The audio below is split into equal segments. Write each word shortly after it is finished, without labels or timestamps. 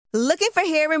Looking for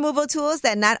hair removal tools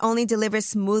that not only deliver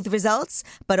smooth results,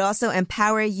 but also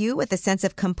empower you with a sense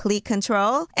of complete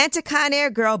control? Enter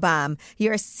Conair Girl Bomb,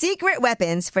 your secret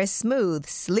weapons for smooth,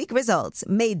 sleek results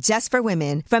made just for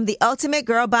women. From the ultimate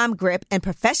Girl Bomb grip and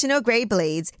professional-grade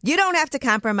blades, you don't have to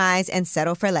compromise and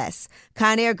settle for less.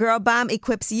 Conair Girl Bomb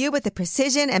equips you with the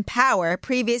precision and power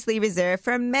previously reserved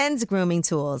for men's grooming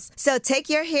tools. So take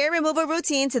your hair removal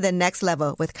routine to the next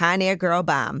level with Conair Girl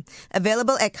Bomb.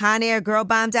 Available at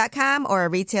ConairGirlBomb.com or a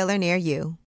retailer near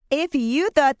you. If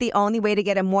you thought the only way to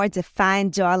get a more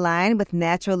defined jawline with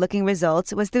natural-looking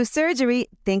results was through surgery,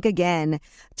 think again.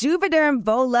 Juvederm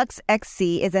Volux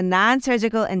XC is a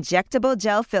non-surgical injectable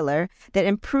gel filler that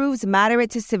improves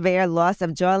moderate to severe loss of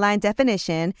jawline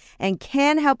definition and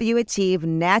can help you achieve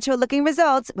natural-looking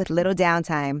results with little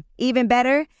downtime. Even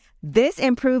better, this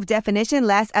improved definition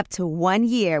lasts up to 1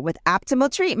 year with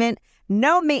optimal treatment,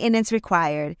 no maintenance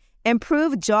required.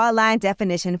 Improve jawline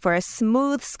definition for a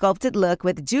smooth, sculpted look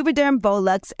with Juvederm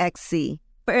Volux XC.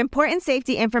 For important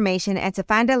safety information and to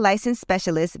find a licensed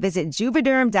specialist, visit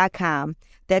Juvederm.com.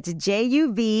 That's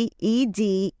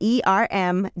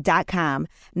JUVEDERM.com.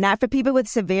 Not for people with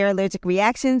severe allergic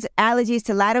reactions, allergies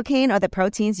to lidocaine, or the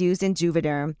proteins used in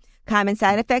Juvederm. Common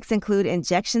side effects include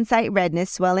injection site redness,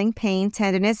 swelling, pain,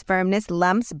 tenderness, firmness,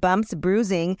 lumps, bumps,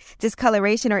 bruising,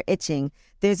 discoloration, or itching.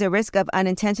 There's a risk of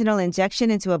unintentional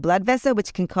injection into a blood vessel,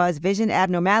 which can cause vision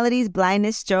abnormalities,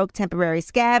 blindness, stroke, temporary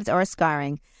scabs, or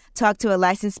scarring. Talk to a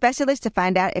licensed specialist to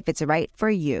find out if it's right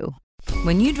for you.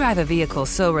 When you drive a vehicle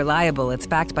so reliable it's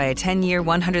backed by a 10-year,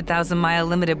 100,000-mile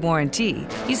limited warranty,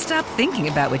 you stop thinking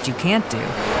about what you can't do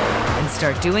and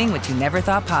start doing what you never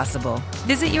thought possible.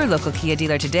 Visit your local Kia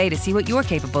dealer today to see what you're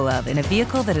capable of in a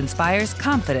vehicle that inspires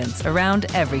confidence around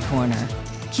every corner.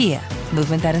 Kia,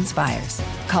 movement that inspires.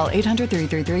 Call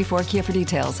 800-333-4KIA for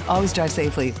details. Always drive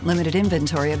safely. Limited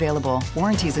inventory available.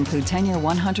 Warranties include 10-year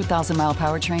 100,000-mile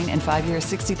powertrain and 5-year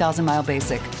 60,000-mile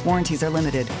basic. Warranties are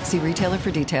limited. See retailer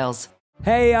for details.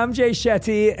 Hey, I'm Jay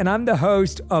Shetty, and I'm the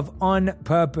host of On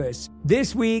Purpose.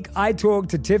 This week, I talked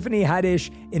to Tiffany Haddish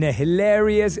in a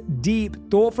hilarious, deep,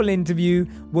 thoughtful interview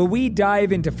where we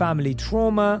dive into family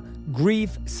trauma,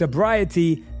 grief,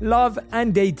 sobriety, love,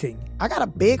 and dating. I got a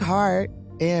big heart.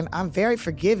 And I'm very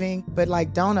forgiving, but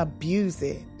don't abuse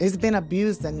it. It's been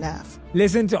abused enough.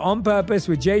 Listen to On Purpose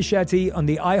with Jay Shetty on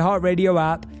the iHeartRadio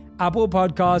app, Apple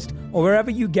Podcast, or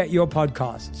wherever you get your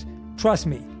podcasts. Trust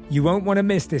me, you won't want to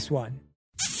miss this one.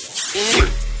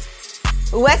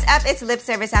 What's up? It's Lip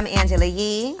Service. I'm Angela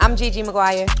Yee. I'm Gigi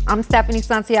McGuire. I'm Stephanie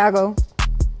Santiago.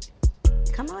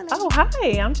 Come on. Oh,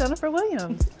 hi. I'm Jennifer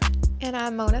Williams. And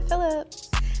I'm Mona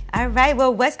Phillips. All right.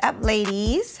 Well, what's up,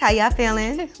 ladies? How y'all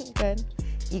feeling? Good.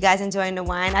 You guys enjoying the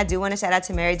wine? I do want to shout out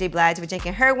to Mary J. Blige. We're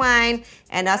drinking her wine.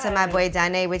 And also my boy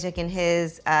Dane, we're drinking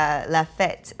his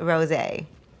Lafette Rosé.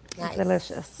 Nice.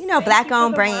 Delicious.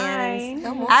 Black-owned brands.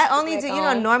 I only do,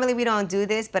 normally we don't do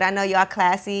this, but I know y'all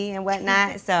classy and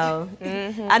whatnot. So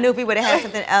I knew if we would have had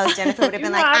something else, Jennifer would have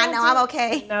been I know I'm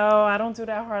okay. No, I don't do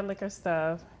that hard liquor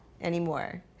stuff.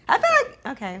 Anymore. I feel like,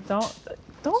 okay.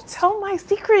 Don't tell my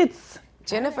secrets.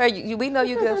 Jennifer, we know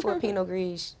you're good for a Pinot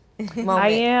Gris. Moment. I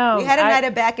am. We had a night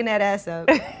of backing that ass up.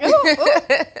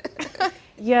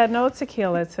 Yeah, no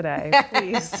tequila today,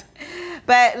 please.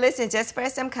 But listen, just for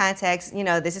some context,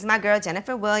 this is my girl,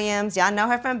 Jennifer Williams. Y'all know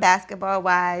her from Basketball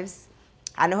Wives.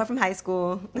 I know her from high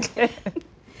school.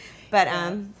 But,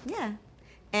 yeah.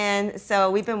 And so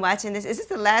we've been watching this. Is this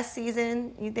the last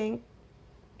season, you think?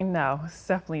 No, it's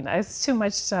definitely not. It's too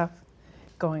much stuff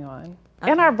going on.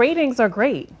 Okay. And our ratings are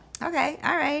great. Okay,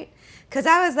 all right. Because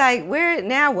I was like,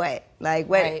 now what? What?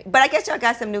 Right. But I guess y'all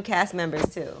got some new cast members,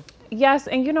 too. Yes,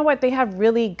 and you know what? They have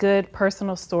really good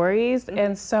personal stories. Mm-hmm.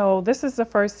 And so this is the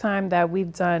first time that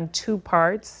we've done 2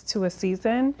 parts to a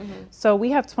season. Mm-hmm. So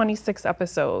we have 26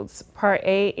 episodes. Part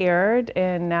A aired,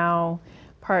 and now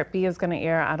Part B is going to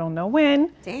air, I don't know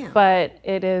when. Damn. But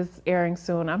it is airing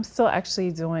soon. I'm still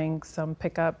actually doing some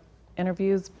pickup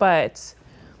interviews, but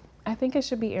I think it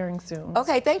should be airing soon.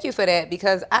 Okay, thank you for that,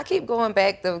 because I keep going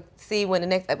back to see when the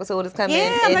next episode is coming.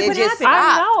 Yeah, and it just stopped.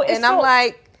 I know. And I'm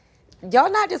like,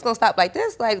 y'all not just gonna stop like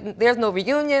this? There's no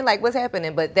reunion? What's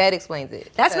happening? But that explains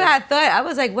it. That's what I thought. I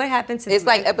was like, what happened to It's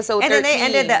like episode 13. And then they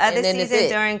ended the other season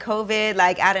during COVID,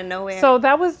 out of nowhere. So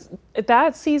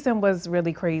that season was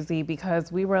really crazy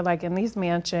because we were in these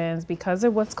mansions because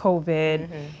it was COVID.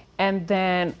 Mm-hmm. And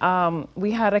then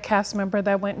we had a cast member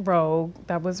that went rogue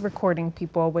that was recording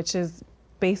people, which is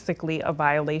basically a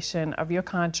violation of your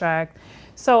contract.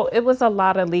 So it was a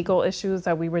lot of legal issues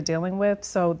that we were dealing with.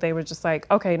 So they were just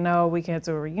like, okay, no, we can't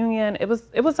do a reunion. It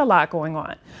was a lot going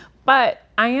on. But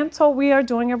I am told we are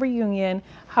doing a reunion.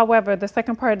 However, the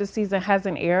second part of the season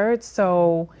hasn't aired,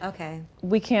 so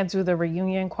we can't do the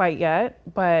reunion quite yet,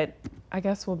 but I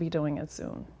guess we'll be doing it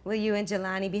soon. Will you and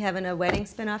Jelani be having a wedding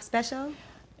spinoff special?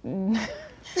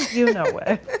 You know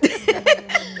what?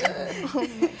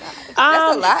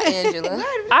 That's a lot, Angela.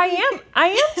 I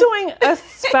am doing a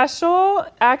special,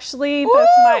 actually,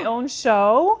 that's my own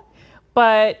show,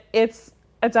 but it's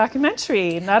a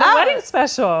documentary, not a wedding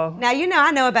special. Now,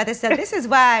 I know about this stuff. This is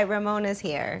why Ramona's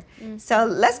here. So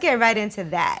let's get right into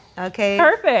that, okay?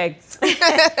 Perfect.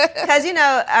 Because,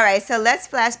 all right, so let's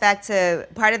flash back to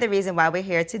part of the reason why we're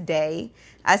here today.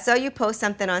 I saw you post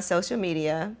something on social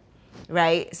media,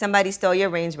 right? Somebody stole your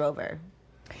Range Rover.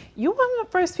 You were one of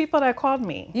the first people that called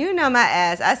me. You know my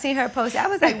ass. I seen her post. I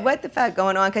was like, what the fuck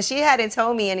going on? Because she hadn't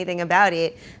told me anything about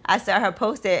it. I saw her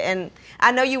post it. And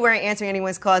I know you weren't answering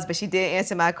anyone's calls, but she did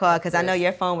answer my call because I know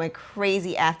your phone went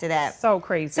crazy after that. So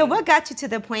crazy. So what got you to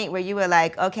the point where you were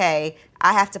like, okay,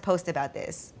 I have to post about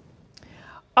this?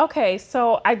 Okay,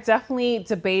 so I definitely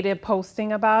debated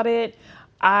posting about it.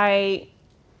 I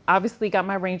obviously got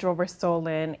my Range Rover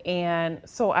stolen. And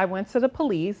so I went to the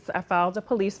police. I filed a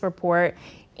police report.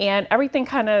 And everything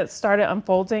kind of started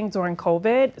unfolding during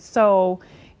COVID. So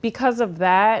because of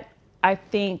that, I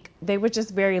think they were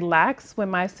just very lax with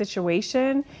my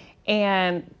situation.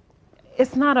 And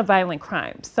it's not a violent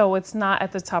crime. So it's not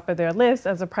at the top of their list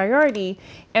as a priority.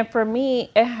 And for me,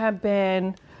 it had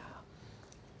been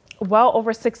well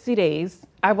over 60 days.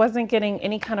 I wasn't getting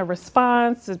any kind of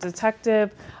response. The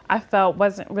detective, I felt,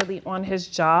 wasn't really on his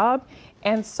job.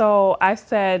 And so I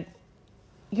said,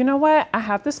 you know what? I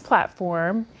have this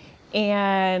platform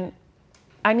and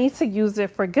I need to use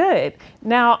it for good.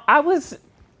 Now, I was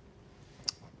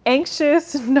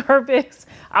anxious, nervous.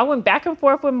 I went back and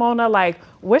forth with Mona, like,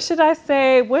 what should I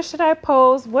say? What should I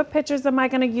post? What pictures am I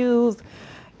going to use?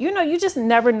 You just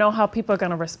never know how people are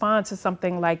going to respond to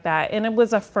something like that. And it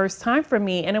was a first time for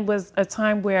me. And it was a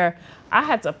time where I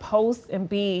had to post and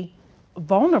be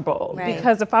vulnerable. Right.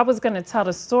 Because if I was going to tell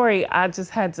the story, I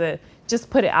just had to just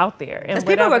put it out there. Because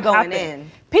people were going in.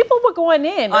 People were going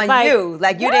in. On you.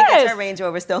 Like you didn't get your Range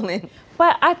Rover stolen.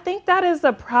 But I think that is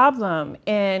a problem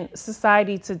in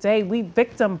society today. We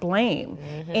victim blame.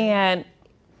 Mm-hmm. And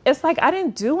it's like I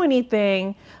didn't do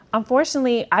anything.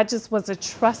 Unfortunately, I just was a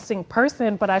trusting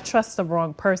person, but I trust the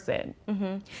wrong person.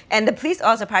 Mm-hmm. And the police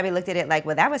also probably looked at it like,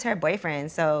 well, that was her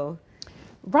boyfriend, so.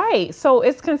 Right. So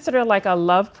it's considered like a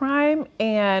love crime.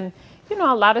 And,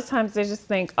 a lot of times they just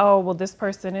think, oh, well, this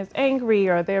person is angry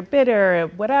or they're bitter, or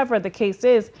whatever the case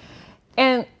is.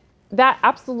 And that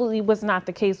absolutely was not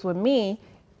the case with me.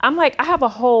 I'm like, I have a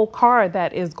whole car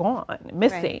that is gone,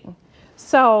 missing. Right.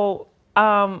 So,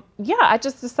 I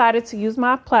just decided to use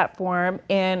my platform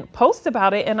and post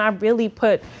about it. And I really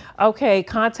put, okay,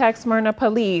 contact Smyrna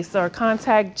Police or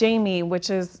contact Jamie, which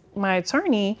is my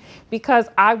attorney, because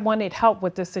I wanted help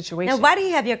with this situation. Now, why do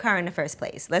you have your car in the first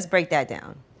place? Let's break that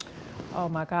down. Oh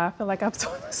my God, I feel like I've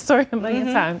told this story a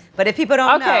million times. But if people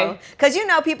don't know, because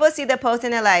people see the post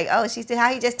and they're like, oh,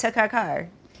 how he just took her car.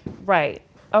 Right.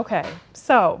 Okay.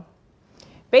 So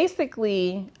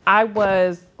basically, I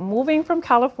was moving from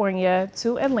California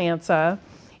to Atlanta,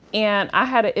 and I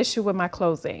had an issue with my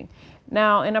closing.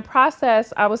 Now, in the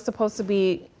process, I was supposed to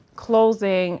be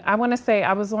closing. I want to say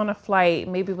I was on a flight,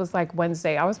 maybe it was like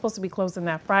Wednesday. I was supposed to be closing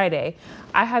that Friday.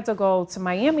 I had to go to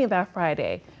Miami that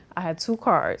Friday. I had 2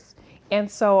 cars. And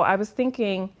so I was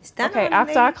thinking, okay,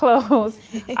 after I close,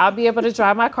 I'll be able to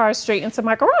drive my car straight into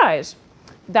my garage.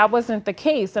 That wasn't the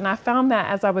case. And I found that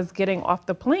as I was getting off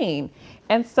the plane.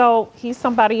 And so he's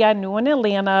somebody I knew in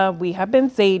Atlanta. We have been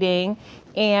dating.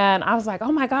 And I was like,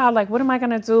 oh my God, like, what am I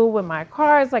going to do with my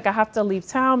cars? Like, I have to leave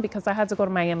town because I had to go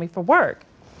to Miami for work.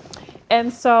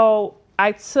 And so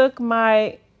I took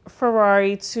my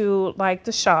Ferrari to like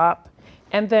the shop.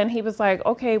 And then he was like,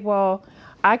 okay, well,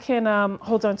 I can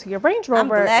hold on to your Range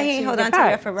Rover. I'm glad he hold on to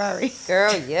your Ferrari.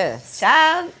 Girl, yes.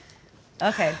 Child.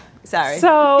 Okay, sorry. So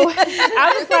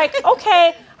I was like,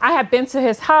 okay. I had been to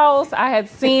his house. I had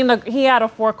seen, he had a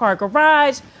 4-car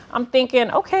garage. I'm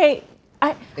thinking, okay,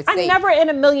 I never in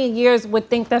a million years would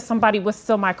think that somebody would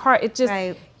steal my car. It just,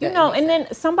 and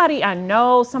then somebody I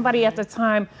know, somebody at the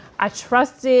time I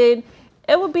trusted,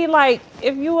 it would be like,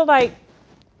 if you were like,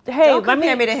 hey, don't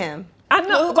compare me to him. I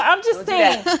know, but I'm just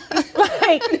saying,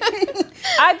 like,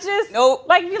 I just,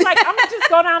 like, you're like, I'm gonna just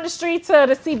go down the street to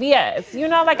the CVS,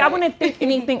 I wouldn't think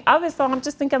anything of it. So I'm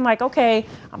just thinking like, okay,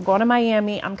 I'm going to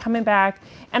Miami, I'm coming back.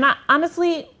 And I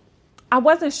honestly, I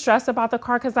wasn't stressed about the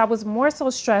car because I was more so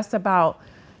stressed about,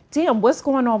 damn, what's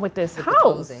going on with this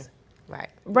house?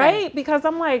 Right? Because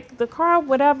I'm like, the car,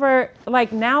 whatever,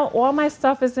 like now all my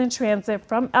stuff is in transit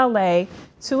from LA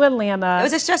to Atlanta. It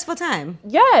was a stressful time.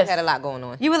 Yes. You had a lot going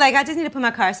on. You were like, I just need to put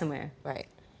my car somewhere. Right.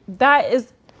 That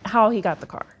is how he got the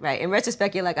car. Right. In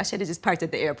retrospect, you're like, I should have just parked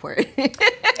at the airport.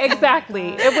 Exactly.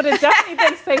 It would have definitely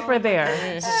been safer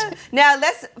there. Now,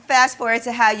 let's fast forward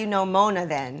to how you know Mona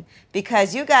then.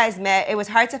 Because you guys met, it was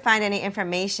hard to find any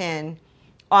information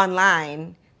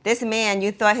online. This man,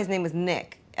 you thought his name was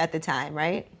Nick at the time,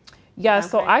 right? Yeah, okay.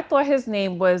 So I thought his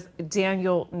name was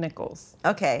Daniel Nichols.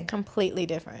 Okay. Completely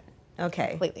different. Okay.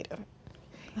 Completely different.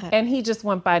 And he just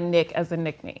went by Nick as a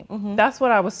nickname. Mm-hmm. That's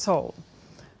what I was told.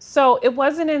 So it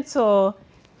wasn't until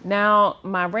now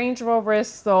my Range Rover is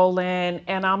stolen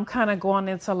and I'm kind of going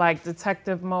into like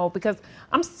detective mode because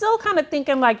I'm still kind of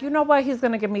thinking like, you know what, he's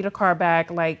going to give me the car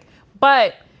back. Like,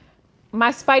 but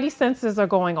my spidey senses are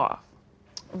going off,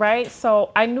 right?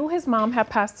 So I knew his mom had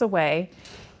passed away,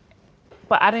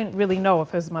 but I didn't really know if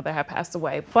his mother had passed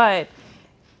away. But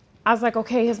I was like,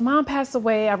 okay, his mom passed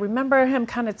away. I remember him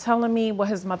kind of telling me what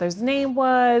his mother's name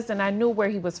was, and I knew where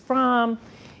he was from.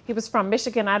 He was from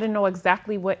Michigan. I didn't know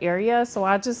exactly what area, so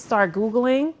I just started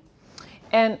Googling,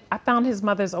 and I found his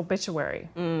mother's obituary.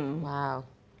 Wow.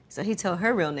 So he told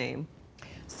her real name.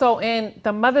 So in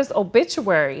the mother's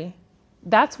obituary,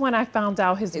 that's when I found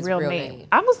out his real name.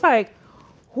 I was like,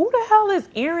 who the hell is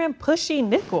Aaron Pushy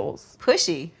Nichols?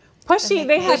 Pushy? Pushy,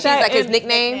 they had that like his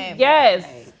nickname?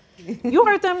 Yes. You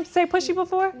heard them say Pushy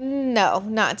before? No,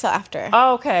 not until after.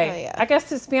 Oh, okay. So, yeah. I guess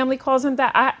his family calls him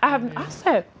that. I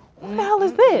said, who the hell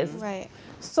is this? Right.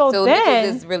 So then,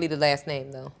 Nichols is really the last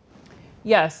name, though.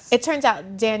 Yes. It turns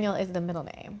out Daniel is the middle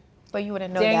name, but you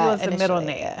wouldn't know Daniel that is the initially. middle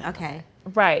name. Yeah. Okay.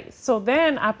 Right. So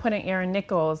then I put in Aaron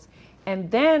Nichols, and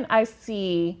then I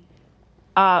see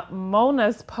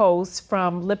Mona's post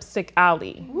from Lipstick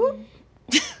Alley.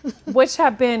 Which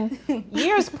have been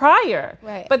years prior.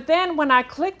 Right. But then when I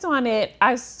clicked on it,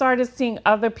 I started seeing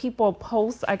other people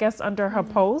post, I guess, under her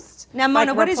post. Now,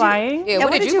 Mona, like what replying.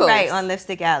 what did you write on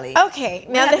Lipstick Alley? Okay.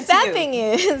 Now, the sad thing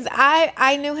is,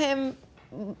 I knew him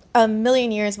a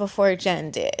million years before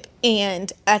Jen did.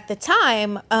 And at the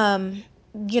time,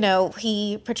 you know,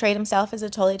 he portrayed himself as a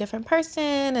totally different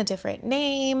person, a different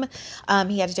name.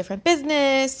 He had a different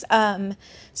business.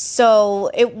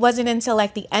 So it wasn't until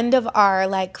like the end of our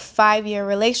like 5-year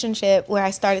relationship where I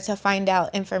started to find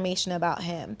out information about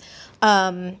him.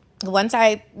 Once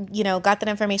I, you know, got that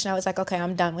information, I was like, okay,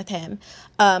 I'm done with him.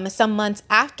 Some months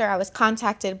after, I was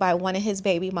contacted by one of his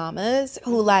baby mamas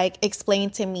who like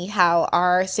explained to me how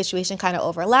our situation kind of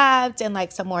overlapped and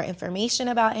like some more information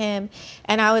about him.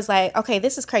 And I was like, okay,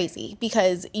 this is crazy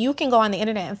because you can go on the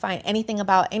internet and find anything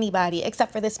about anybody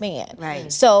except for this man.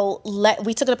 Right. So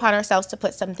we took it upon ourselves to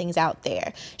put some things out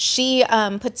there. She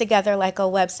put together like a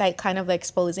website kind of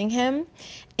exposing him.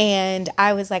 And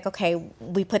I was like, okay,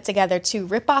 we put together 2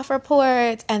 rip-off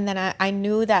reports. And then I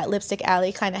knew that Lipstick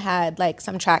Alley kind of had like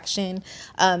some traction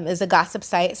as a gossip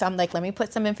site. So I'm like, let me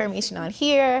put some information on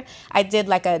here. I did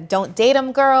like a don't date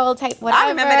 'em girl type whatever. I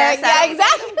remember that site. Yeah,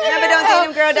 exactly. Remember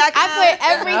don'tdateemgirl.com? I put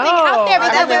everything out there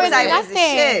because there was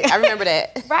nothing. I remember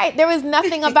that. Right. There was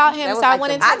nothing about him. So I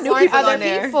wanted to warn other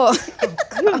people.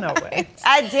 No way.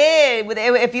 I did.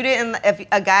 If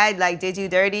a guy like did you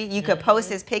dirty, you could post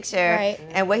his picture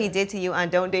and what he did to you on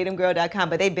don'tdateemgirl.com,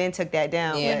 but they been took that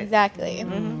down. Yeah. Exactly.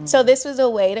 Mm-hmm. So this was a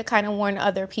way to kind of warn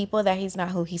other people that he's not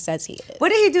who he says he is. What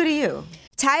did he do to you?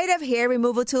 Tired of hair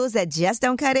removal tools that just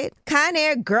don't cut it?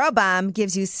 Conair Girl Bomb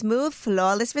gives you smooth,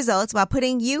 flawless results while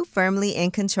putting you firmly in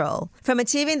control. From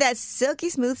achieving that silky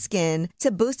smooth skin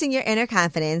to boosting your inner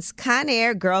confidence,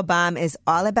 Conair Girl Bomb is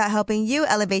all about helping you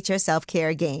elevate your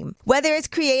self-care game. Whether it's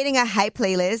creating a hype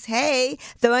playlist, hey,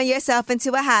 throwing yourself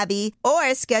into a hobby, or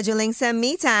scheduling some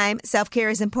me time,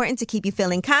 self-care is important to keep you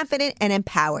feeling confident and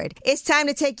empowered. It's time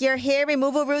to take your hair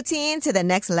removal routine to the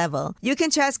next level. You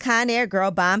can trust Conair Girl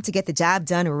Bomb to get the job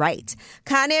done right.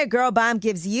 Conair Girl Bomb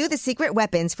gives you the secret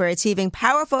weapons for achieving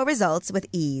powerful results with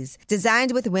ease.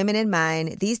 Designed with women in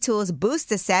mind, these tools boost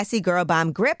the sassy Girl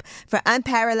Bomb grip for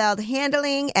unparalleled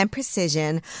handling and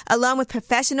precision, along with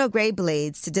professional-grade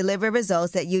blades to deliver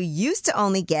results that you used to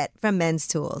only get from men's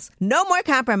tools. No more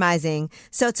compromising.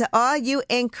 So to all you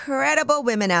incredible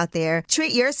women out there,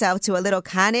 treat yourself to a little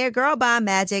Conair Girl Bomb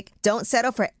magic. Don't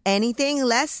settle for anything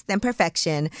less than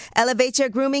perfection. Elevate your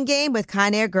grooming game with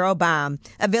Conair Girl Bomb.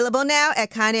 Available now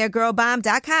at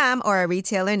ConairGirlBomb.com or a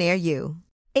retailer near you.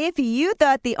 If you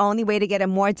thought the only way to get a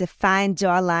more defined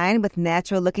jawline with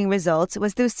natural-looking results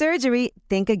was through surgery,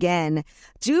 think again.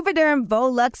 Juvederm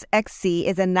Volux XC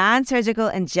is a non-surgical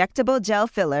injectable gel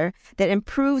filler that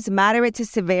improves moderate to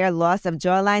severe loss of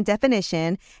jawline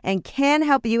definition and can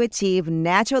help you achieve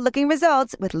natural-looking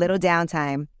results with little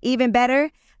downtime. Even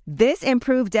better, this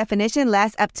improved definition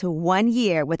lasts up to 1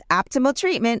 year with optimal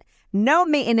treatment, no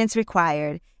maintenance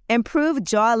required. Improve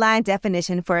jawline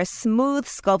definition for a smooth,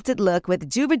 sculpted look with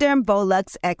Juvederm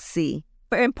Volux XC.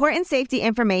 For important safety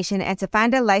information and to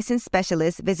find a licensed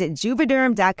specialist, visit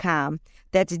Juvederm.com.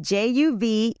 That's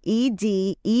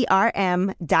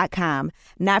JUVEDERM.com.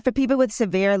 Not for people with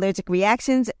severe allergic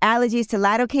reactions, allergies to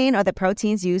lidocaine, or the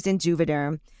proteins used in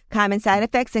Juvederm. Common side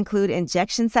effects include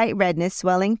injection site redness,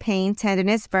 swelling, pain,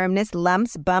 tenderness, firmness,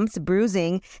 lumps, bumps,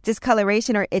 bruising,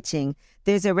 discoloration, or itching.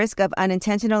 There's a risk of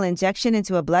unintentional injection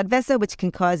into a blood vessel, which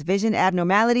can cause vision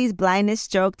abnormalities, blindness,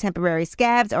 stroke, temporary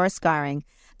scabs, or scarring.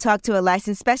 Talk to a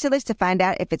licensed specialist to find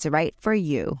out if it's right for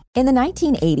you. In the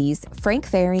 1980s, Frank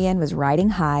Farian was riding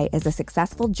high as a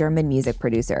successful German music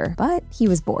producer, but he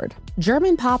was bored.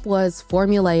 German pop was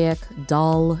formulaic,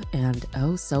 dull, and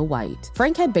oh so white.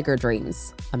 Frank had bigger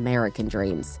dreams, American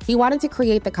dreams. He wanted to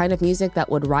create the kind of music that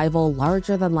would rival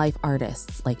larger-than-life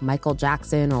artists like Michael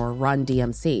Jackson or Run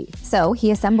DMC. So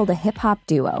he assembled a hip-hop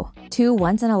duo, two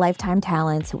once-in-a-lifetime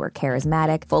talents who were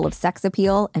charismatic, full of sex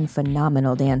appeal, and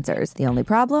phenomenal dancers. The only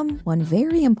problem? One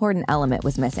very important element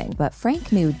was missing, but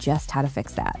Frank knew just how to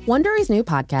fix that. Wondery's new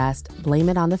podcast, Blame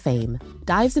It on the Fame,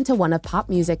 dives into one of pop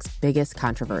music's biggest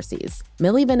controversies.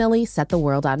 Milli Vanilli set the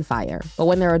world on fire, but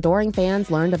when their adoring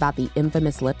fans learned about the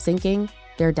infamous lip-syncing,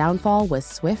 their downfall was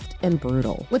swift and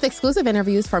brutal. With exclusive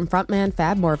interviews from frontman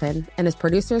Fab Morvan and his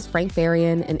producers Frank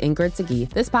Farian and Ingrid Seguí,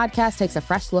 this podcast takes a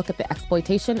fresh look at the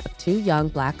exploitation of two young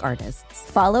Black artists.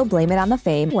 Follow Blame It on the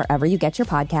Fame wherever you get your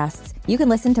podcasts. You can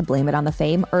listen to Blame It on the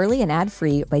Fame early and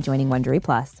ad-free by joining Wondery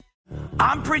Plus.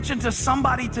 I'm preaching to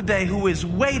somebody today who is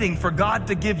waiting for God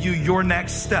to give you your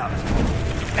next step.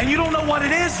 And you don't know what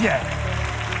it is yet.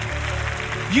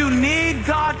 You need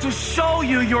God to show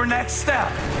you your next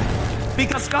step.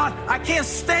 Because God, I can't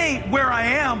stay where I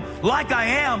am, like I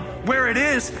am, where it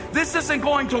is. This isn't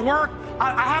going to work.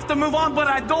 I have to move on, but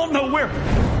I don't know where.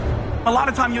 A lot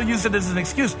of time you'll use it as an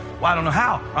excuse. Well, I don't know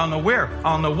how. I don't know where.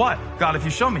 I don't know what. God, if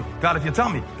you show me. God, if you tell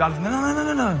me. God, if...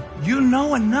 No. You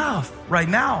know enough right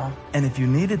now. And if you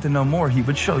needed to know more, he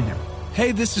would show you.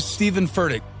 Hey, this is Stephen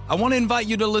Furtick. I want to invite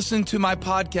you to listen to my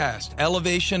podcast,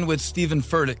 Elevation with Stephen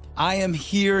Furtick. I am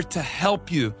here to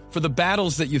help you for the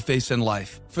battles that you face in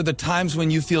life, for the times when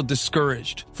you feel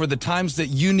discouraged, for the times that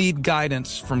you need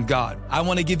guidance from God. I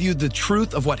want to give you the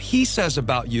truth of what he says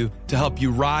about you to help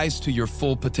you rise to your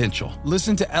full potential.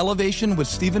 Listen to Elevation with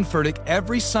Stephen Furtick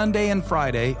every Sunday and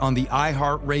Friday on the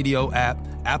iHeartRadio app,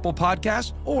 Apple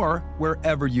Podcasts, or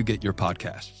wherever you get your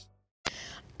podcasts.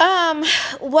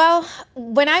 Well,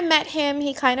 when I met him,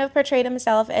 he kind of portrayed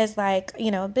himself as like,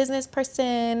 a business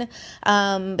person.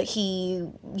 He,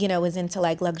 was into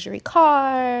like luxury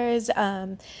cars,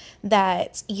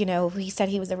 that, he said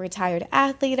he was a retired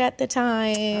athlete at the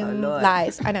time. Oh, Lord.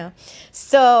 Lies, I know.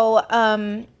 So,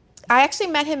 I actually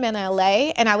met him in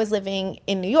LA and I was living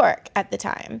in New York at the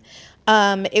time.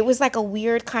 It was like a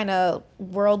weird kind of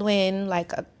whirlwind,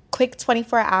 like a quick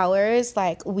 24 hours.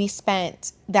 Like we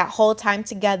spent that whole time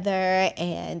together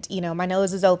and, my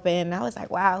nose was open. I was like,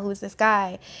 wow, who's this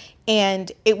guy? And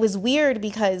it was weird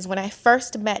because when I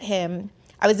first met him,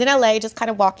 I was in LA just kind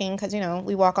of walking because,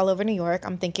 we walk all over New York.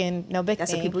 I'm thinking, no big thing.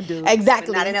 That's what people do.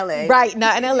 Exactly. But not in LA. Right,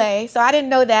 not in LA. So I didn't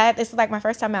know that. This is like my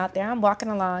first time out there. I'm walking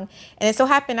along. And it so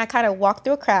happened I kind of walked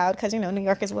through a crowd because, New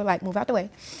Yorkers would like move out the way.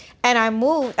 And I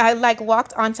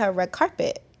walked onto a red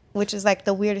carpet, which is like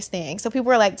the weirdest thing. So people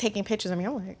were like taking pictures of me.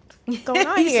 I'm like, what's going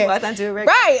on here? Walked onto a red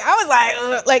right. I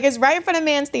was like, it's right in front of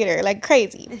Man's Theater, like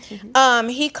crazy.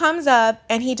 He comes up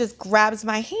and he just grabs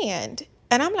my hand.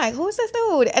 And I'm like, who's this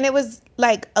dude? And it was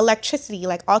like electricity,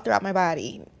 like all throughout my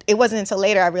body. It wasn't until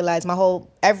later I realized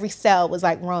every cell was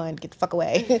like, run, get the fuck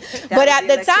away. But at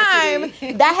the time,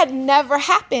 that had never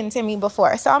happened to me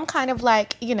before. So I'm kind of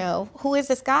like, who is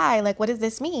this guy? Like, what does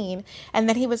this mean? And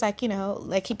then he was like,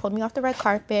 like he pulled me off the red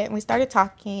carpet and we started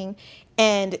talking.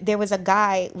 And there was a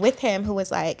guy with him who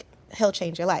was like, he'll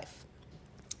change your life.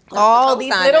 All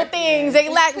these little things,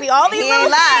 exactly. All these little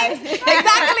things,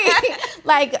 exactly.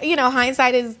 Like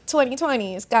hindsight is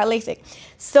 20/20. It's got LASIK.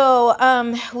 So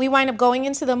we wind up going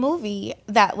into the movie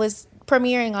that was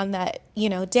premiering on that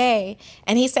day.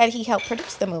 And he said he helped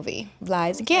produce the movie,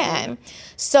 Lies Again.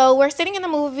 So we're sitting in the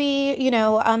movie,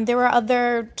 there were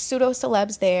other pseudo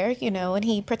celebs there, and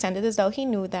he pretended as though he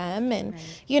knew them. And,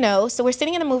 so we're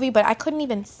sitting in the movie, but I couldn't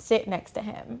even sit next to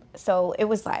him. So it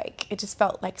was like, it just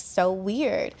felt like so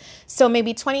weird. So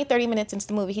maybe 20, 30 minutes into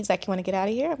the movie, he's like, you want to get out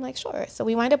of here? I'm like, sure. So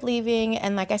we wind up leaving.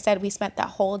 And like I said, we spent that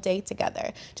whole day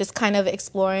together, just kind of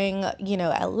exploring,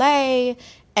 LA.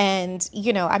 And,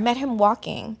 I met him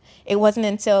walking. It wasn't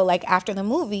until like after the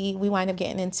movie, we wind up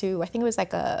getting into, I think it was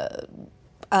like a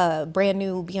brand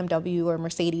new BMW or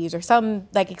Mercedes or some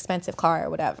like expensive car or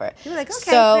whatever. You were like,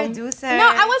 okay, producer. No,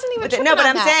 I wasn't even tripping but on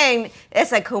I'm that. saying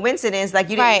it's a coincidence. Like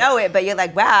you didn't know it, but you're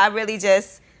like, wow, I really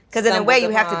just... Because in a way,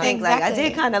 you have to think, like, I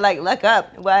did kind of, like, look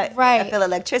up. What? I feel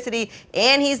electricity,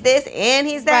 and he's this, and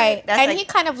he's that. Right. That's and he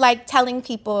kind of, like, telling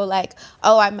people, like,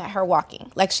 oh, I met her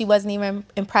walking. Like, she wasn't even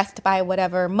impressed by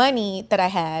whatever money that I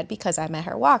had because I met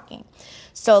her walking.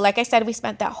 So, like I said, we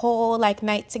spent that whole, like,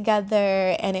 night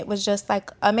together, and it was just, like,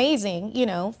 amazing,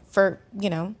 for,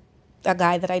 a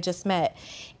guy that I just met.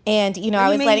 And, I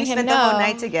was letting him know. You spent the whole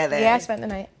night together? Yeah, I spent the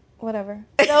night. Whatever.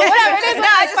 So whatever it is. No,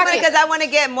 I just because I want to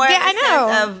get more of a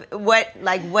sense of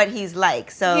what he's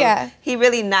like. So he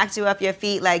really knocked you off your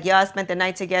feet. Like y'all spent the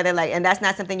night together. Like, and that's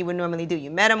not something you would normally do. You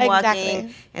met him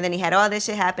walking, and then he had all this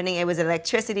shit happening. It was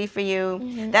electricity for you.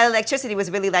 Mm-hmm. That electricity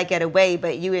was really like get away,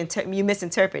 but you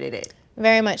misinterpreted it.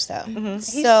 Very much so. Mm-hmm.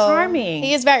 He's charming.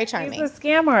 He is very charming. He's a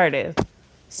scam artist.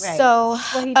 Right. So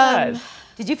what he does.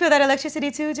 Did you feel that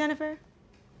electricity too, Jennifer?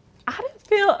 I didn't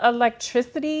feel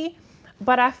electricity.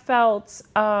 But I felt,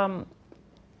 okay, I'm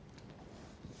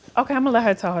gonna let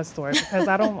her tell her story because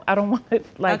I don't want to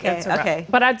interrupt. Okay.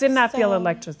 But I did not feel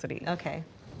electricity. Okay.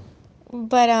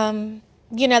 But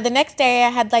the next day I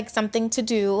had like something to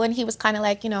do, and he was kind of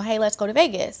like, hey, let's go to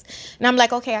Vegas. And I'm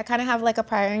like, okay, I kind of have like a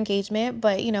prior engagement,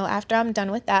 but after I'm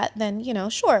done with that, then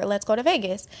sure, let's go to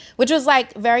Vegas, which was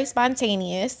like very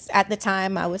spontaneous at the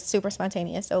time. I was super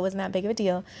spontaneous, so it wasn't that big of a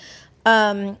deal.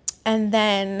 And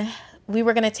then we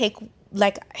were gonna take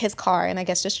like his car and I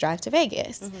guess just drive to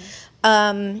Vegas.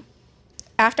 Mm-hmm.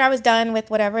 After I was done with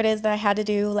whatever it is that I had to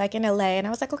do like in LA, and I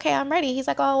was like, okay, I'm ready. He's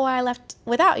like, oh, I left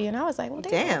without you. And I was like, well,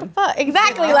 damn. What the fuck?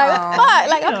 Exactly. Like, fuck.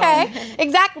 Like, okay.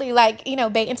 Exactly. Like,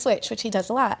 bait and switch, which he does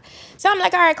a lot. So I'm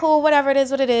like, all right, cool. Whatever it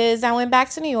is, what it is. I went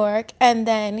back to New York, and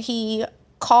then he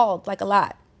called like a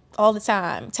lot. All the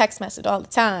time, text message all the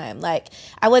time. Like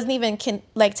I wasn't even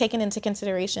taking into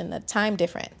consideration the time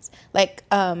difference. Like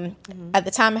at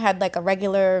the time I had like a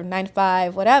regular 9 to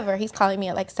 5, whatever. He's calling me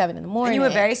at like 7 in the morning. And you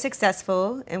were very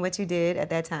successful in what you did at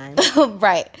that time.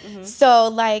 Right. Mm-hmm. So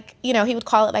like, he would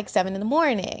call at like 7 in the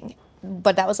morning,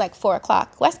 but that was like 4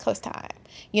 o'clock West Coast time.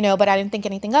 But I didn't think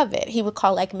anything of it. He would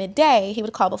call like midday. He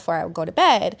would call before I would go to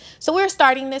bed. So we were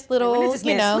starting this little, when does this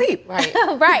man sleep? Right.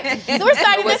 Right. So we're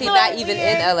starting was this he little not even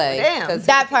weird, in LA? Damn.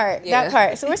 That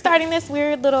part. So we're starting this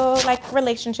weird little like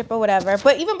relationship or whatever.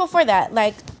 But even before that,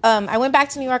 like I went back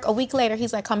to New York a week later.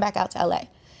 He's like, come back out to LA.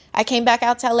 I came back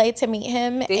out to LA to meet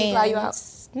him. Did he fly you out?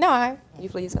 No, You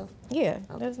flew yourself? Yeah,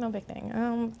 there's no big thing.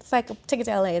 It's like a ticket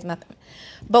to LA is nothing.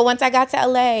 But once I got to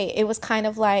LA, it was kind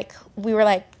of like we were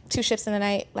like 2 shifts in the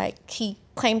night. Like he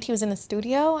claimed he was in the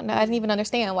studio, and I didn't even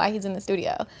understand why he's in the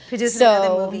studio. Producing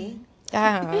another movie.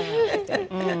 I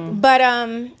don't know. But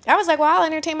I was like, well, I'll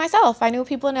entertain myself. I knew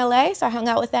people in LA, so I hung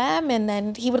out with them, and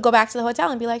then he would go back to the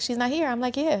hotel and be like, she's not here. I'm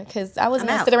like, yeah, because I wasn't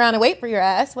going to sit around and wait for your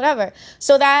ass, whatever.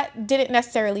 So that didn't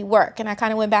necessarily work, and I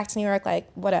kind of went back to New York like,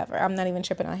 whatever, I'm not even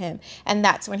tripping on him. And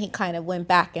that's when he kind of went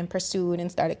back and pursued and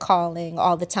started calling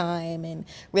all the time and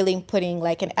really putting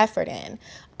like an effort in.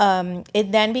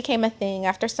 It then became a thing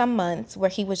after some months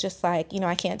where he was just like,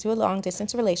 I can't do a long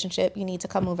distance relationship. You need to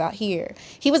come move out here.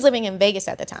 He was living in Vegas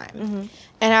at the time. Mm-hmm.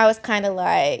 And I was kind of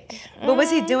like... What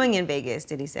was he doing in Vegas,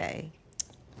 did he say?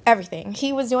 Everything.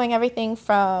 He was doing everything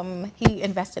from, he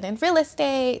invested in real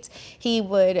estate. He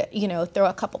would, throw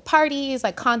a couple parties,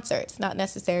 like concerts, not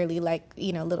necessarily like,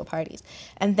 little parties.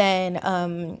 And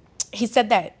then he said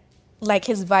that like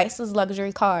his vice was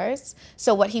luxury cars.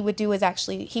 So what he would do is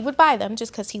actually, he would buy them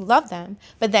just because he loved them,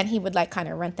 but then he would like kind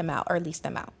of rent them out or lease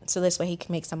them out. So this way he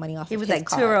can make some money off of his cars. He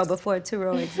was like Turo before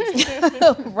Turo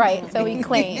existed. Right, so he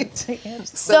claimed.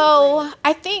 So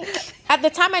I think at the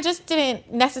time I just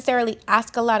didn't necessarily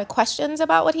ask a lot of questions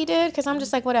about what he did because I'm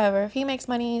just like, whatever. If he makes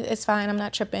money, it's fine. I'm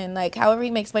not tripping. Like however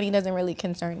he makes money doesn't really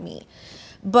concern me.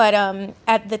 But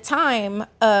at the time,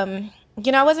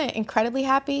 I wasn't incredibly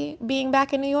happy being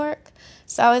back in New York.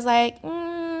 So I was like,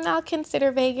 I'll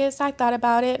consider Vegas. I thought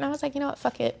about it, and I was like, you know what,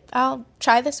 fuck it. I'll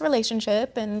try this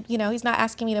relationship. And, you know, he's not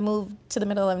asking me to move to the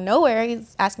middle of nowhere.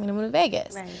 He's asking me to move to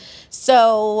Vegas. Right.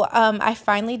 So I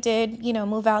finally did, you know,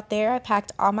 move out there. I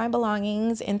packed all my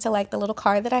belongings into, like, the little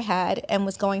car that I had and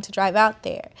was going to drive out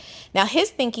there. Now, his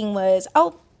thinking was,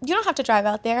 oh, you don't have to drive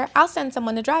out there. I'll send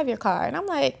someone to drive your car. And I'm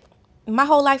like, my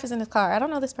whole life is in this car. I don't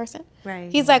know this person.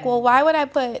 Right. He's like, well, why would I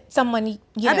put someone, you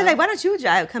know. I'd be like, why don't you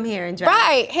come here and drive?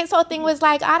 Right. His whole thing was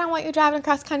like, I don't want you driving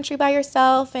across country by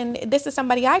yourself. And this is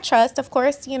somebody I trust. Of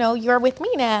course, you know, you're with me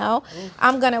now.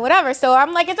 I'm going to whatever. So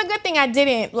I'm like, it's a good thing I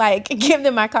didn't, like, give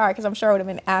them my car because I'm sure I would have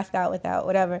been asked out without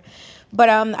whatever. But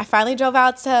I finally drove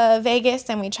out to Vegas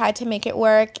and we tried to make it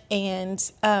work. And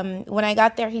when I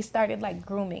got there, he started, like,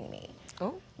 grooming me.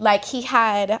 Oh. Like, he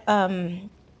had...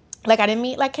 like, I didn't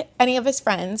meet, like, any of his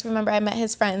friends. Remember, I met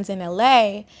his friends in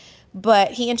LA, but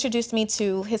he introduced me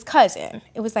to his cousin.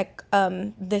 It was, like,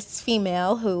 this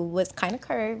female who was kind of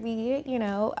curvy, you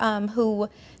know, who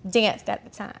danced at the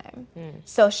time.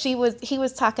 So he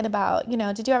was talking about, you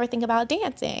know, did you ever think about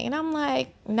dancing? And I'm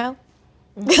like, no.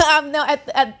 Was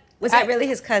that really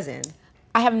his cousin?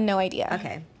 I have no idea.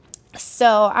 Okay.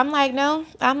 So I'm like, no.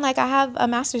 I'm like, I have a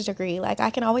master's degree. Like, I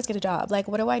can always get a job. Like,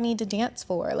 what do I need to dance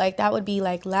for? Like, that would be,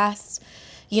 like, last,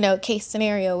 you know, case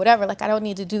scenario, whatever. Like, I don't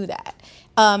need to do that.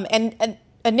 And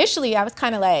initially, I was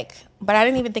kind of like, but I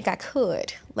didn't even think I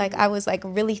could. Like, I was, like,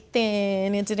 really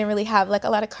thin and didn't really have, like, a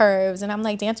lot of curves. And I'm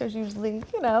like, dancers usually,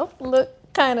 you know, look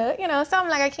kind of, you know. So I'm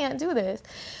like, I can't do this.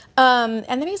 And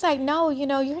then he's like, no, you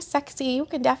know, you're sexy. You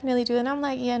can definitely do it. And I'm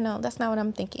like, yeah, no, that's not what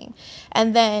I'm thinking.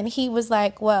 And then he was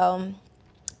like, well,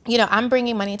 you know, I'm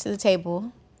bringing money to the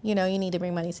table. You know, you need to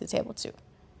bring money to the table too.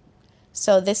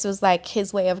 So this was like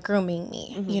his way of grooming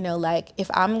me. You know, like,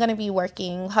 if I'm going to be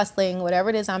working, hustling, whatever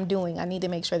it is I'm doing, I need to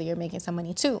make sure that you're making some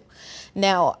money too.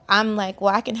 Now, I'm like,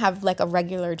 well, I can have, like, a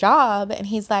regular job. And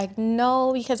he's like,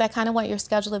 no, because I kind of want your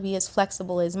schedule to be as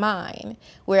flexible as mine.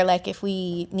 Where, like, if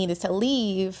we needed to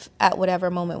leave at whatever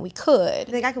moment we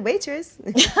could. Like, I could waitress.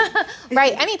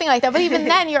 Right, anything like that. But even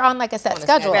then, you're on, like, a set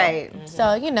schedule. Right.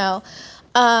 So, you know.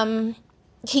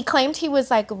 He claimed he was,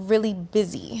 like, really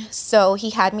busy. So he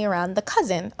had me around the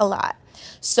cousin a lot.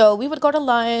 So we would go to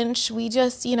lunch. We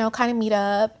just, you know, kind of meet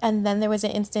up. And then there was an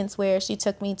instance where she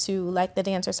took me to, like, the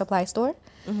dancer supply store.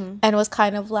 And was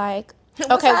kind of like, okay,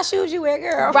 what size shoes you wear,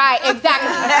 girl? Right, exactly.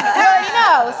 You already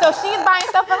know. So she's buying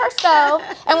stuff for herself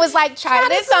and was like, try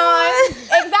this on.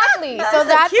 Exactly. So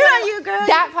that's cute on you, girl.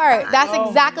 That part. That's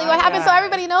exactly what happened. So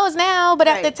everybody knows now. But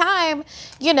at the time,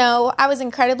 you know, I was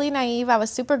incredibly naive. I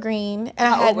was super green. And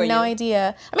I had no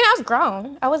idea. I mean, I was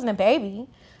grown. I wasn't a baby.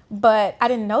 But I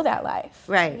didn't know that life.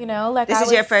 Right. You know, like, this is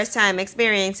your first time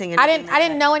experiencing it. I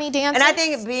didn't know any dancers. And I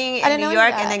think being in New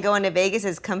York and then going to Vegas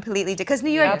is completely different. Because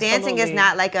New York dancing is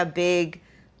not like a big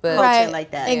culture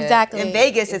like that. Exactly. In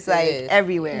Vegas, it's like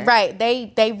everywhere. Right.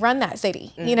 They run that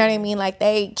city. You know what I mean? Like,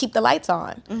 they keep the lights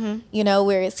on. You know,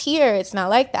 whereas here, it's not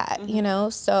like that. You know,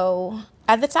 so...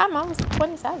 At the time, I was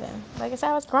 27. Like I said,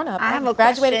 I was grown up. I have a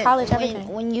graduated question. college,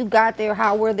 everything. When you got there,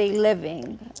 how were they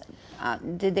living?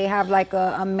 Did they have, like,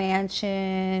 a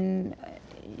mansion?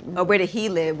 Or where did he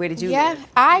live? Where did you live? Yeah,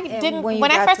 I didn't. When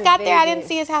I first got there, I didn't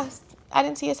see his house. I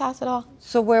didn't see his house at all.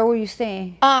 So where were you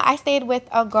staying? I stayed with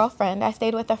a girlfriend. I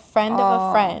stayed with a friend of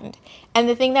a friend. And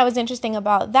the thing that was interesting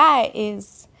about that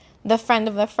is the friend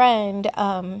of a friend,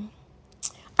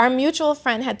 our mutual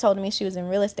friend had told me she was in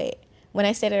real estate. When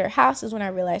I stayed at her house is when I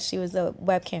realized she was a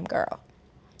webcam girl.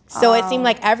 So it seemed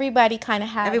like everybody kind of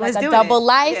had like a double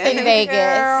life in Vegas.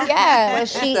 Yeah. Was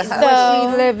she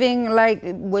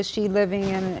living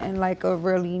in like a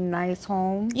really nice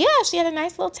home? Yeah, she had a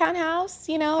nice little townhouse,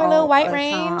 you know, her little white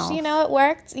range, you know, it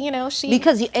worked. You know, she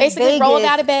basically rolled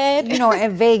out of bed. You know,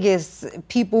 in Vegas,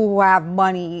 people who have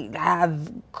money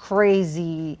have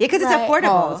crazy. Yeah, because it's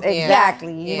affordable. Homes.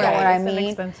 Exactly. You know what I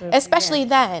mean? Especially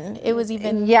then. It was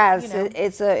even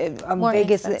it's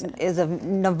Vegas is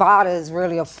Nevada is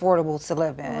really affordable to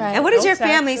live in. Right. And what did your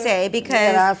family say?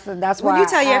 Because that's why when you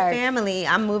tell your family,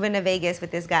 I'm moving to Vegas with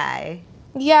this guy.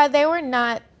 Yeah, they were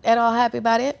not at all happy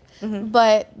about it.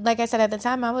 But like I said, at the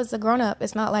time, I was a grown-up.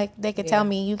 It's not like they could tell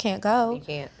me, you can't go. You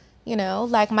can't. You know,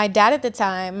 like my dad at the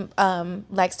time,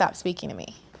 like stopped speaking to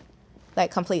me.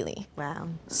 Like completely. Wow.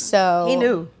 So. He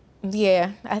knew.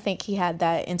 Yeah, I think he had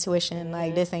that intuition,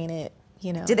 like this ain't it.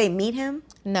 You know. Did they meet him?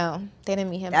 No, they didn't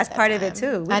meet him. That's part of it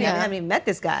too. We haven't even met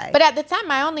this guy. But at the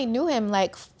time, I only knew him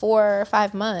like 4 or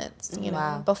 5 months, you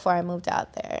know, before I moved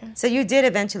out there. So you did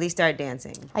eventually start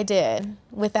dancing. I did.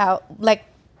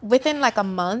 Within like a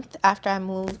month after I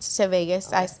moved to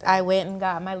Vegas, I went and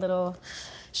got my little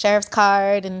sheriff's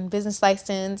card and business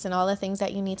license and all the things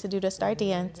that you need to do to start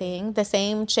dancing. The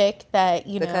same chick that,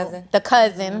 the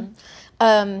cousin,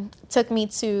 took me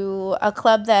to a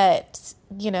club that,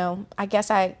 I guess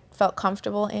I felt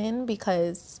comfortable in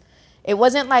because it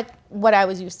wasn't like what I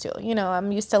was used to.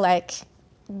 I'm used to like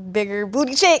bigger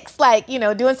booty chicks, like,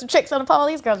 doing some tricks on the pole.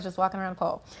 These girls are just walking around the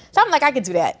pole. So I'm like, I could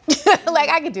do that.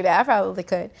 I could do that. I probably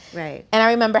could. Right. And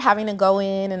I remember having to go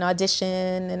in and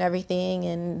audition and everything.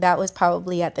 And that was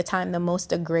probably at the time the most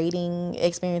degrading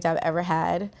experience I've ever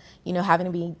had. Having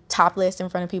to be topless in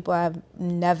front of people I've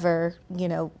never,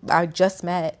 I just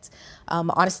met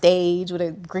on a stage with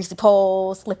a greasy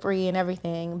pole, slippery and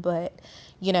everything. But,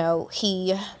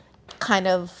 he kind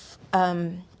of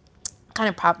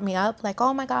propped me up, like,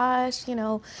 oh my gosh,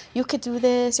 you could do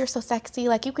this, you're so sexy,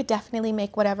 like you could definitely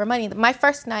make whatever money. My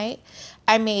first night,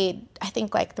 I made, I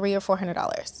think like $300 or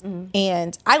 $400.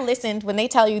 And I listened when they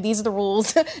tell you these are the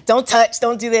rules, don't touch,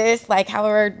 don't do this, like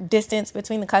however distance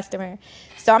between the customer.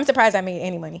 So I'm surprised I made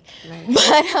any money. Right.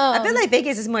 But I feel like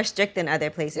Vegas is more strict than other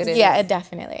places. Yeah,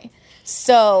 definitely.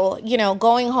 So,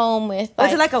 going home with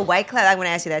Was it like a white club? I want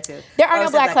to ask you that too. There are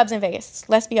no black clubs in Vegas,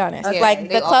 let's be honest. Okay. Like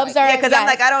the clubs are... Yeah, because I'm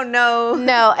like, I don't know.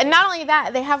 No, and not only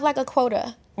that, they have like a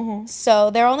quota. So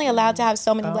they're only allowed to have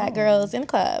so many black girls in the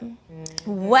club.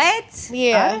 What?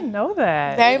 Yeah. I didn't know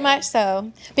that. Very much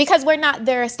so. Because we're not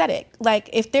their aesthetic. Like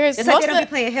if there's... It's like they don't be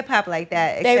playing hip hop like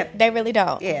that. They really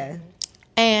don't. Yeah.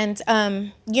 And,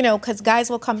 because guys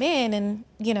will come in and,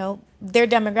 their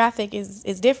demographic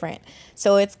is different.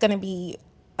 So it's going to be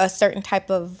a certain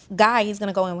type of guy. He's going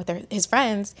to go in with his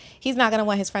friends. He's not going to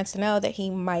want his friends to know that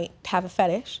he might have a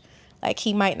fetish. Like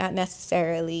he might not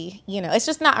necessarily, it's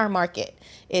just not our market.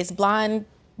 It's blonde,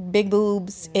 big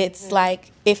boobs. It's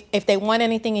like, if they want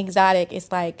anything exotic,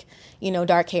 it's like,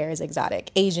 dark hair is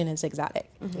exotic. Asian is exotic.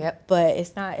 Yep. But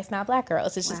it's not black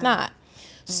girls. It's just not.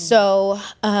 So,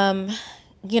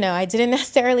 I didn't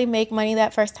necessarily make money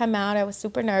that first time out. I was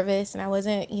super nervous and I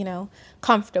wasn't,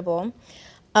 comfortable.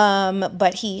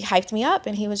 But he hyped me up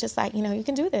and he was just like, you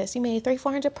can do this. You made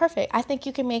 $300-400 perfect. I think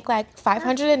you can make like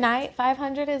 $500 a night.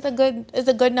 500 is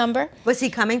a good number. Was he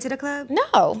coming to the club?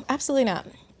 No, absolutely not.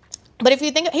 But if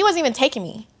you think, he wasn't even taking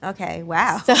me. Okay,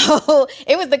 wow. So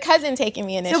it was the cousin taking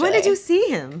me initially. So when did you see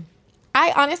him?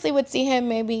 I honestly would see him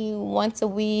maybe once a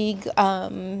week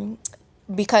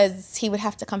because he would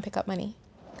have to come pick up money.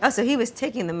 Oh, so he was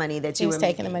taking the money that you were making. He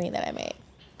was taking the money that I made.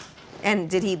 And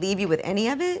did he leave you with any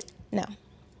of it? No.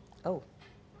 Oh.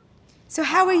 So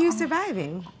how are you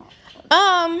surviving?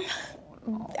 I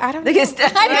don't know. Look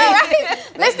at I know, right?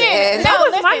 Listen, that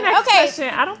was my next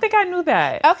question. I don't think I knew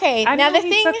that. Okay, I now knew the he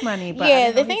thing, took money, but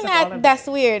yeah, the thing that's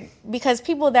weird because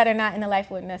people that are not in the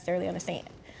life wouldn't necessarily understand.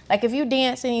 Like if you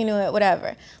dance and you knew it,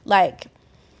 whatever. Like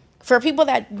for people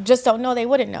that just don't know, they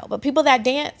wouldn't know. But people that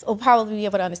dance will probably be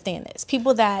able to understand this.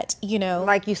 People that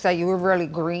like you said, you were really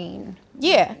green.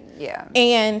 Yeah. Yeah.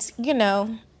 And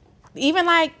even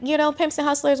like pimps and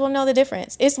hustlers will know the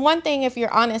difference. It's one thing if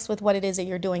you're honest with what it is that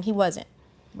you're doing. He wasn't.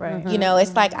 Right.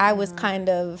 It's like I was kind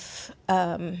of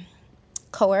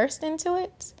coerced into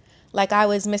it. Like I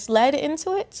was misled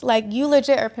into it. Like you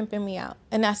legit are pimping me out.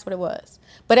 And that's what it was.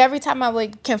 But every time I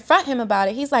would confront him about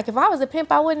it, he's like, if I was a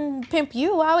pimp, I wouldn't pimp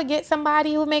you. I would get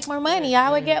somebody who would make more money. I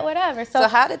would get whatever. So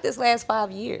how did this last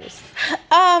 5 years?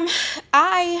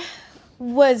 I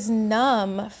was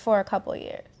numb for a couple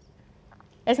years.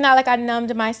 It's not like I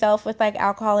numbed myself with like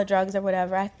alcohol or drugs or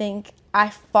whatever. I think I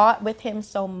fought with him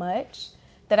so much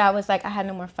that I was like, I had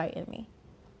no more fight in me.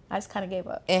 I just kind of gave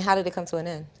up. And how did it come to an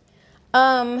end?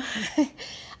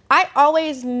 I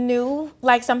always knew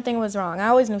like something was wrong. I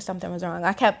always knew something was wrong.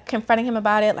 I kept confronting him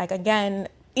about it. Like again,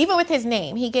 even with his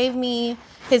name, he gave me,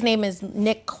 his name is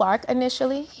Nick Clark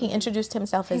initially. He introduced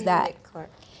himself as that. Nick Clark.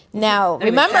 Now,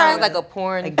 remember, it sounds like a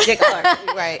porn. Like Dick Clark,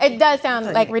 right? It does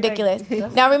sound like ridiculous.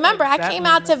 Now, remember, I came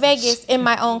out to Vegas in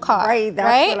my own car. Right,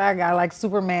 that's what I got, like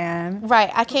Superman.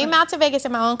 Right, I came out to Vegas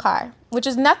in my own car, which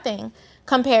is nothing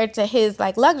compared to his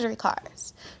like luxury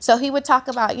cars. So he would talk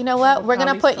about, you know what, we're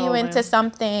gonna put you into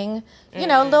something,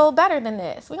 a little better than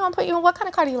this. We're gonna put you in, what kind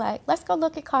of car do you like? Let's go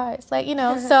look at cars,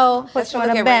 so. Put you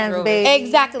in a Benz, baby.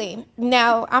 Exactly.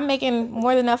 Now I'm making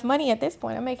more than enough money at this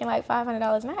point. I'm making like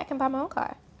 $500 a night. I can buy my own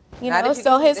car.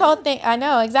 So his whole thing, I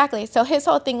know, exactly. So his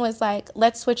whole thing was like,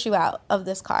 let's switch you out of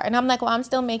this car. And I'm like, well, I'm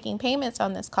still making payments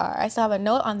on this car. I still have a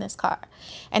note on this car.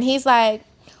 And he's like,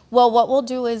 well, what we'll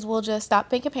do is we'll just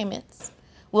stop making payments.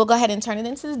 We'll go ahead and turn it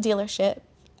into the dealership.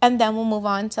 And then we'll move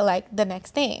on to like the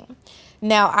next thing.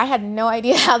 Now, I had no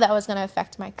idea how that was going to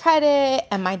affect my credit,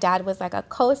 and my dad was like a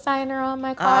co-signer on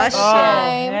my car at the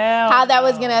time. How that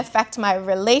was going to affect my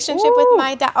relationship with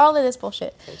my dad, all of this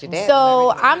bullshit.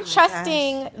 So I'm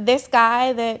trusting this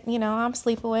guy that, you know, I'm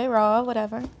sleepaway raw,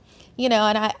 whatever. You know,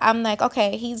 and I'm like,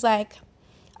 okay, he's like,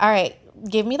 all right,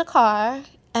 give me the car,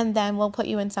 and then we'll put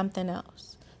you in something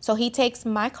else. So he takes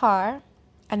my car.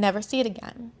 I never see it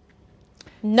again.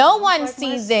 No one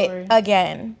sees it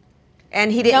again. And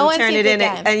he didn't turn it in,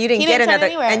 and you didn't get another.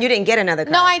 And you didn't get another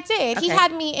car. No, I did. Okay. He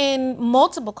had me in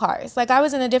multiple cars. Like I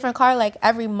was in a different car, like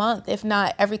every month, if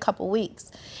not every couple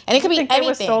weeks. And it could be anything. They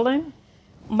were stolen?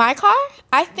 My car?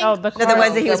 I think. No, the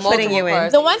ones that he was putting you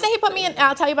in. The ones that he put me in.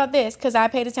 I'll tell you about this because I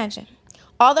paid attention.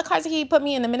 All the cars that he put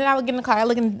me in, the minute I would get in the car, I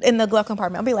look in the glove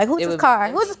compartment. I'll be like, who's this car?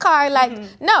 Who's this car? Like,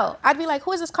 no. I'd be like,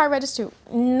 who is this car registered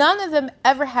to? None of them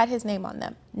ever had his name on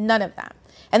them. None of them.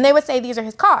 And they would say these are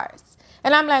his cars.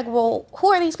 And I'm like, well,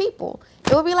 who are these people?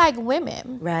 It would be like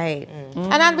women. Right.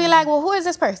 And I'd be like, well, who is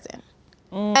this person?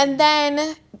 And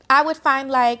then I would find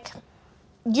like,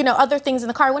 you know, other things in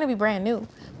the car. It wouldn't be brand new,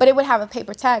 but it would have a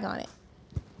paper tag on it.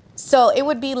 So it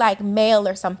would be like mail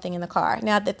or something in the car.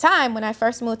 Now at the time when I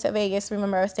first moved to Vegas,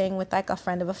 remember I was staying with like a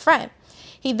friend of a friend.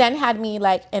 He then had me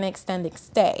like an extended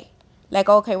stay. Like,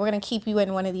 okay, we're going to keep you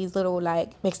in one of these little,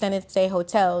 like, extended stay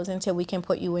hotels until we can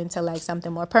put you into, like,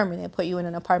 something more permanent, put you in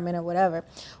an apartment or whatever.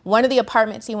 One of the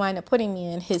apartments he wound up putting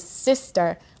me in, his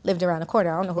sister lived around the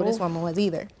corner. I don't know who this woman was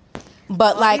either.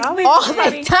 But, like, all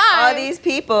this time. All these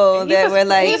people that were,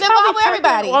 like. He's involved with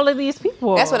everybody. All of these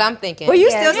people. That's what I'm thinking. Were you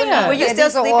still sleeping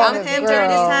with him during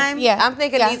this time? Yeah. I'm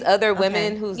thinking these other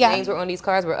women whose names were on these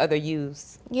cars were other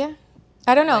youths. Yeah.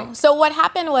 I don't know. So what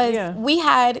happened was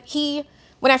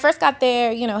when I first got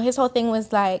there, you know, his whole thing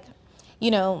was like, you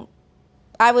know,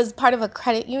 I was part of a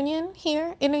credit union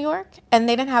here in New York, and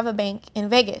they didn't have a bank in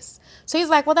Vegas. So he's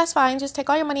like, well, that's fine. Just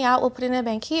take all your money out. We'll put it in a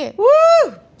bank here.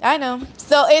 Woo! I know.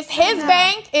 So it's his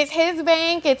bank. It's his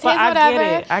bank. It's his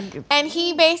whatever. I get it. And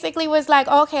he basically was like,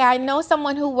 okay, I know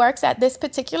someone who works at this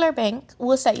particular bank.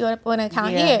 We'll set you up an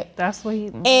account here. That's what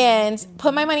he... And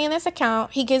put my money in this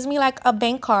account. He gives me like a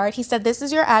bank card. He said, this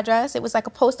is your address. It was like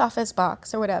a post office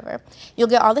box or whatever. You'll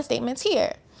get all the statements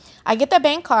here. I get the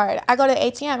bank card. I go to the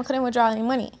ATM. Couldn't withdraw any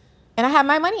money. And I have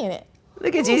my money in it.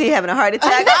 Look at Gigi having a heart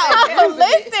attack.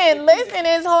 Listen,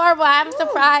 it's horrible. I'm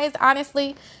surprised,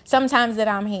 honestly, sometimes that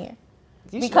I'm here.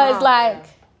 Because,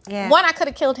 one, I could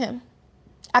have killed him.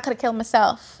 I could have killed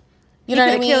myself. You know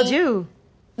what I mean? He could have killed you.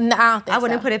 No, I don't think I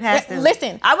wouldn't put it past him.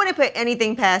 Listen. I wouldn't put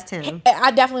anything past him.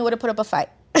 I definitely would have put up a fight.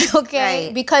 Okay?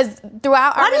 Right. Because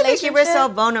throughout our relationship... Why do you think you were so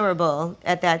vulnerable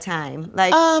at that time?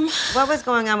 Like, what was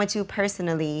going on with you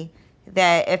personally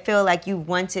that it felt like you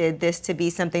wanted this to be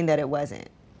something that it wasn't?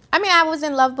 I mean, I was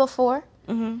in love before,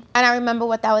 and I remember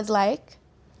what that was like.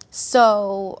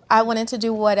 So I wanted to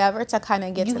do whatever to kind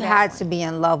of get to that. You had to be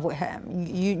in love with him.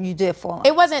 You did fall in.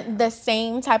 It wasn't the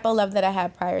same type of love that I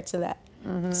had prior to that.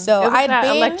 So I'd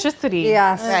been electricity.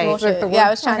 Yes, right. Yeah, I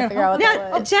was trying to figure out what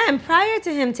that was. Jen, prior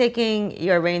to him taking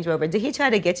your Range Rover, did he try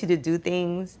to get you to do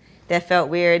things that felt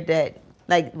weird? That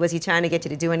like, was he trying to get you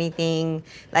to do anything,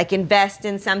 like invest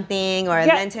in something or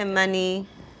lend him money?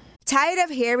 Tired of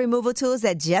hair removal tools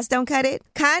that just don't cut it?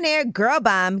 Conair Girl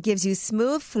Bomb gives you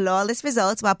smooth, flawless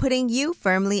results while putting you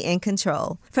firmly in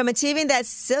control. From achieving that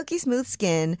silky smooth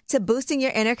skin to boosting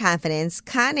your inner confidence,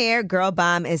 Conair Girl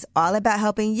Bomb is all about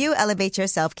helping you elevate your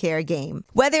self-care game.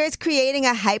 Whether it's creating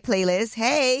a hype playlist,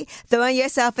 hey, throwing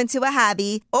yourself into a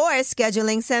hobby, or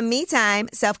scheduling some me time,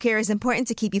 self-care is important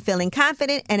to keep you feeling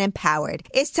confident and empowered.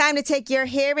 It's time to take your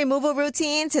hair removal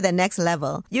routine to the next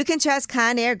level. You can trust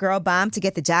Conair Girl Bomb to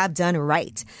get the job done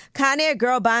right. Conair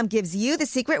Girl Bomb gives you the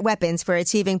secret weapons for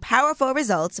achieving powerful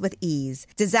results with ease.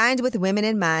 Designed with women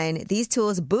in mind, these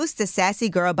tools boost the sassy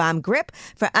Girl Bomb grip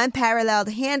for unparalleled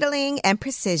handling and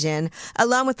precision,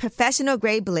 along with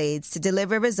professional-grade blades to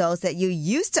deliver results that you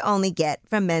used to only get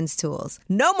from men's tools.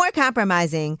 No more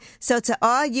compromising. So to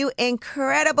all you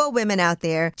incredible women out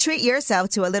there, treat yourself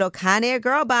to a little Conair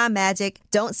Girl Bomb magic.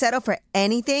 Don't settle for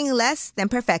anything less than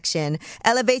perfection.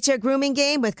 Elevate your grooming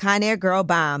game with Conair Girl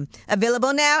Bomb.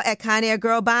 Available now at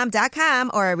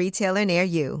ConairGirlBomb.com or a retailer near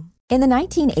you. In the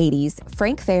 1980s,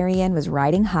 Frank Farian was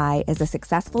riding high as a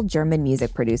successful German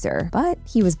music producer, but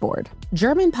he was bored.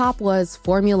 German pop was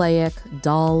formulaic,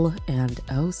 dull, and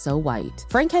oh so white.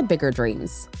 Frank had bigger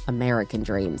dreams, American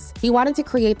dreams. He wanted to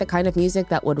create the kind of music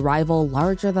that would rival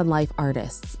larger-than-life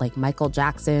artists like Michael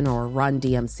Jackson or Run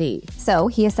DMC. So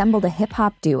he assembled a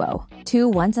hip-hop duo, two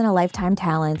once-in-a-lifetime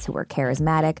talents who were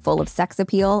charismatic, full of sex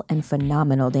appeal, and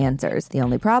phenomenal dancers. The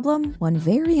only problem? One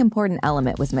very important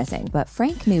element was missing, but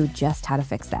Frank knew just how to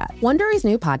fix that. Wondery's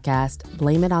new podcast,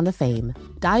 Blame It on the Fame,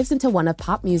 dives into one of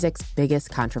pop music's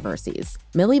biggest controversies.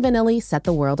 Milli Vanilli set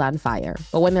the world on fire,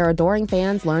 but when their adoring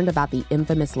fans learned about the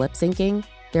infamous lip syncing,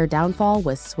 their downfall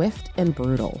was swift and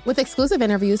brutal. With exclusive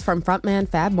interviews from frontman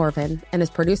Fab Morvan and his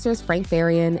producers Frank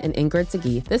Farian and Ingrid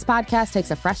Seguí, this podcast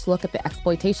takes a fresh look at the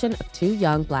exploitation of two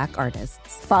young Black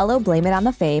artists. Follow Blame It on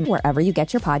the Fame wherever you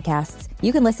get your podcasts.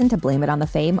 You can listen to Blame It on the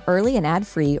Fame early and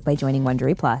ad-free by joining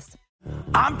Wondery Plus.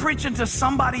 I'm preaching to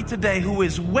somebody today who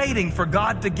is waiting for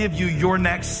God to give you your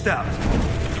next step.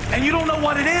 And you don't know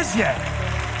what it is yet.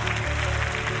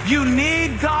 You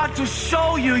need God to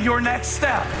show you your next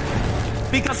step.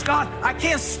 Because God, I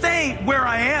can't stay where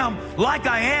I am, like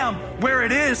I am, where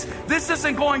it is. This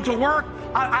isn't going to work.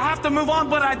 I have to move on,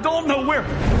 but I don't know where.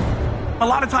 A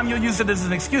lot of time you'll use it as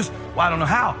an excuse. Well, I don't know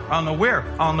how. I don't know where.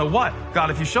 I don't know what. God,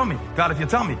 if you show me. God, if you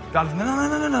tell me. God, if...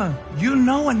 No. You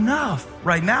know enough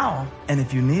right now. And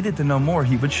if you needed to know more,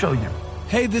 he would show you.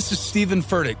 Hey, this is Stephen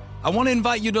Furtick. I want to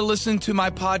invite you to listen to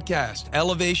my podcast,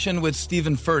 Elevation with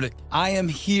Stephen Furtick. I am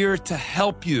here to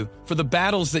help you for the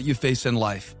battles that you face in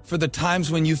life, for the times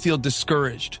when you feel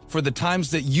discouraged, for the times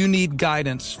that you need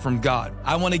guidance from God.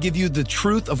 I want to give you the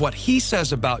truth of what he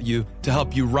says about you to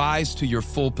help you rise to your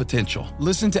full potential.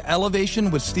 Listen to Elevation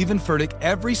with Stephen Furtick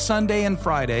every Sunday and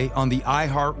Friday on the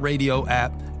iHeartRadio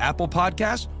app, Apple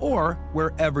Podcasts, or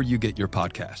wherever you get your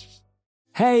podcasts.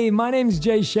 Hey, my name's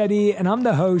Jay Shetty, and I'm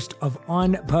the host of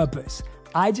On Purpose.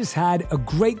 I just had a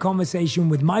great conversation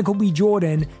with Michael B.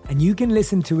 Jordan, and you can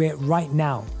listen to it right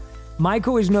now.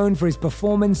 Michael is known for his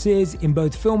performances in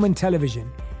both film and television.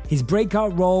 His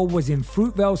breakout role was in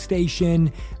Fruitvale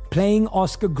Station, playing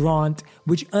Oscar Grant,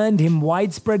 which earned him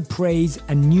widespread praise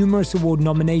and numerous award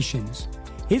nominations.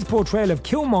 His portrayal of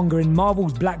Killmonger in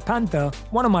Marvel's Black Panther,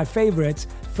 one of my favorites,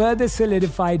 further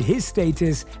solidified his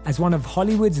status as one of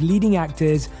Hollywood's leading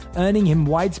actors, earning him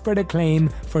widespread acclaim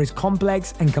for his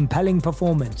complex and compelling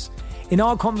performance. In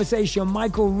our conversation,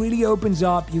 Michael really opens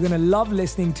up. You're going to love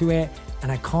listening to it,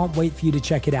 and I can't wait for you to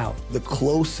check it out. The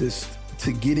closest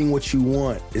to getting what you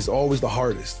want is always the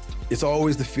hardest. It's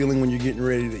always the feeling when you're getting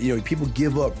ready to, people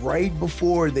give up right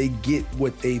before they get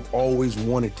what they've always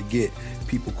wanted to get.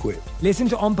 People quit. Listen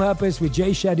to On Purpose with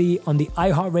Jay Shetty on the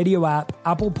iHeartRadio app,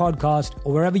 Apple Podcast,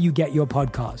 or wherever you get your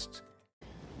podcasts.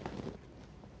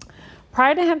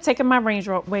 Prior to him taking my Range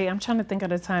Rover, wait, I'm trying to think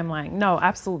of the timeline. No,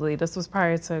 absolutely. This was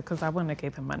prior to, because I wouldn't have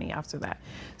gave him money after that.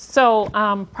 So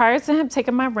prior to him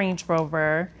taking my Range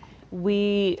Rover,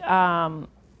 we,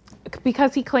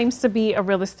 because he claims to be a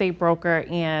real estate broker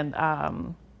and,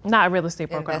 not a real estate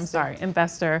broker,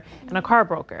 investor and a car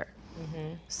broker.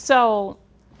 Mm-hmm. So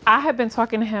I had been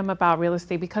talking to him about real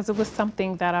estate because it was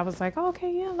something that I was like, oh,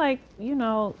 okay, yeah, like,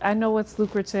 I know it's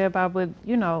lucrative. I would,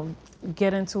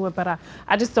 get into it, but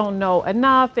I just don't know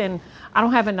enough, and I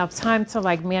don't have enough time to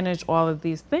like manage all of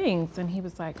these things. And he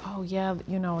was like, oh yeah,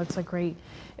 it's a great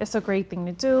thing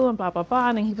to do, and blah, blah, blah.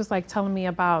 And he was like telling me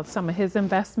about some of his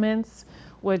investments,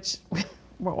 which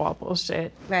were all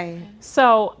bullshit. Right.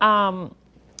 So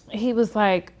he was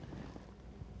like,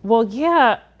 well,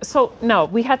 yeah. So no,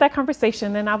 we had that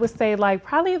conversation, and I would say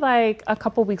probably a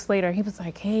couple weeks later, he was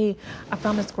like, hey, I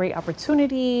found this great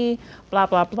opportunity, blah,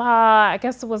 blah, blah. I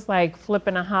guess it was like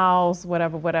flipping a house,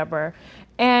 whatever.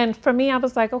 And for me, I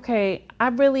was like, okay, I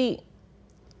really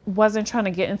wasn't trying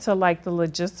to get into the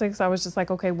logistics. I was just like,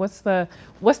 okay, what's the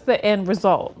end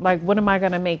result? Like, what am I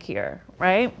gonna make here,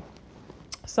 right?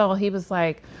 So he was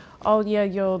like, oh yeah,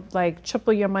 you'll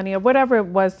triple your money or whatever it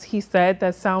was he said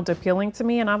that sounded appealing to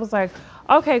me. And I was like,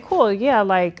 okay, cool. Yeah,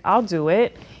 I'll do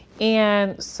it.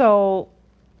 And so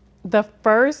the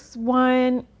first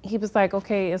one, he was like,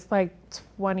 okay, it's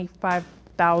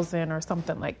 $25,000 or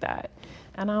something like that.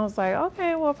 And I was like,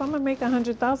 okay, well, if I'm gonna make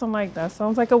 $100,000, that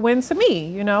sounds like a win to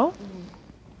me, Mm-hmm.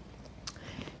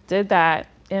 Did that.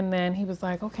 And then he was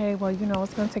like, okay, well,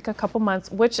 it's gonna take a couple months,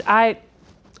 which I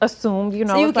assumed,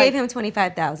 So you gave him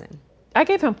 $25,000? I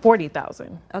gave him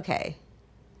 $40,000. Okay.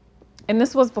 And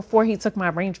this was before he took my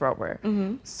Range Rover.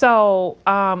 Mm-hmm. So,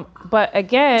 but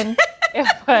again,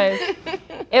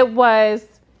 it was,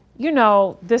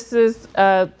 this is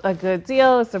a good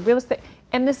deal. It's a real estate.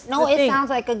 And this No, it sounds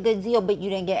like a good deal, but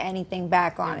you didn't get anything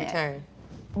back on it. Return.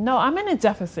 No, I'm in a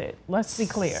deficit. Let's be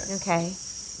clear. Okay.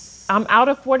 I'm out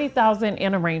of $40,000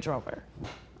 in a Range Rover.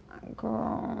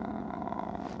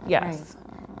 Girl. Yes.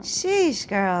 Sheesh,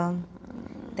 girl.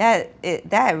 That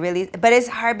really, but it's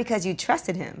hard because you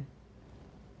trusted him.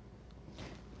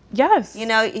 Yes.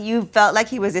 You felt like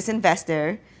he was this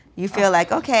investor. You feel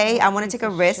like, okay, I want to take a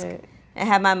risk and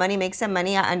have my money make some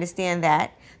money. I understand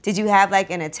that. Did you have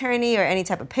an attorney or any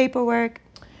type of paperwork?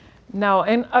 No,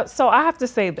 and so I have to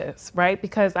say this, right?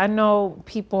 Because I know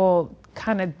people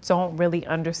kind of don't really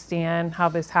understand how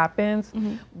this happens.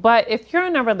 But if you're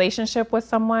in a relationship with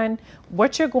someone,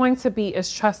 what you're going to be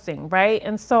is trusting, right?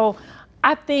 And so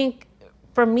I think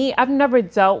for me, I've never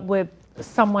dealt with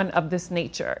someone of this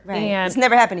nature. Right. And It's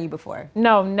never happened to you before.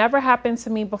 No, never happened to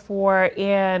me before.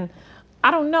 And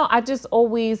I don't know, I just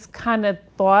always kind of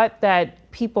thought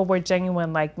that people were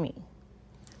genuine like me.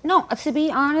 No, to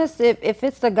be honest, if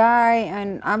it's the guy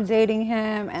and I'm dating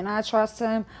him and I trust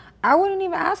him, I wouldn't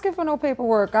even ask him for no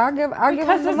paperwork. I'll give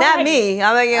him the Not money. me.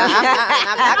 I'm like,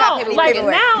 I got paperwork. like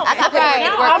paperwork. now, I got okay,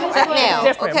 paperwork now obviously now. it's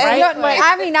different, Okay. right? Like,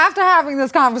 I mean, after having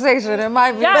this conversation, it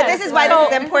might be. But this is why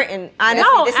this is important. Honestly,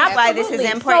 No, this is why this is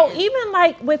absolutely. important. So even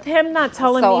like with him not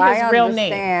telling So me his I real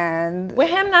understand. name, with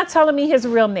him not telling me his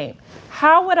real name,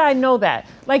 how would I know that?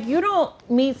 Like, you don't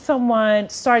meet someone,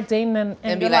 start dating them,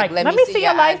 and be you're like, like, let me see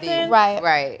your ID. license. Right.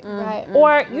 Right. Right.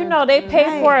 Or, you know, they pay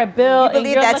for a bill and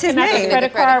believe you're that's looking his at name. the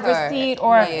credit card receipt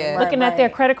or Yeah. looking at their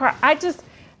credit card.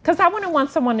 Because I wouldn't want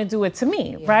someone to do it to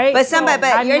me, right? But So but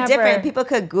I you're never- different. People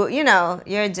could go, they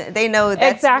know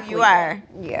that's Exactly. who you are.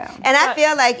 Yeah. And I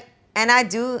feel like,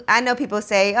 I know people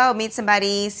say, oh, meet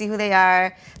somebody, see who they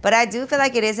are. But I do feel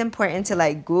like it is important to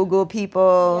like Google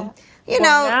people. You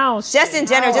know, now, just in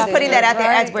general, just putting that out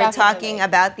there as we're Definitely. talking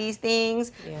about these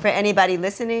things for anybody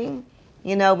listening.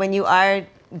 You know, when you are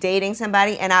dating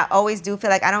somebody, and I always do feel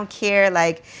like I don't care,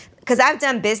 like, because I've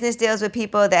done business deals with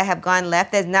people that have gone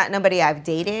left. There's not nobody I've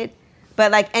dated,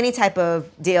 but like any type of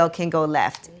deal can go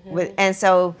left. And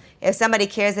so if somebody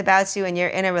cares about you and you're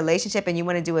in a relationship and you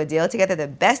want to do a deal together, the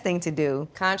best thing to do,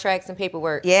 Contracts and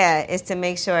paperwork. is to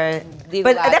make sure. But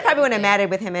Legalize that probably wouldn't have everything. mattered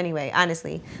with him anyway,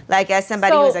 honestly. Like as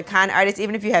somebody So- who's a con artist,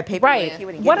 even if you had paperwork, Right. he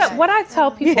wouldn't give a shit. What I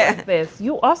tell people is this.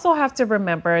 You also have to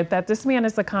remember that this man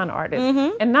is a con artist.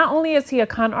 And not only is he a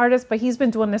con artist, but he's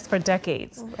been doing this for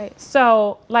decades. Right.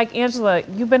 So, like Angela,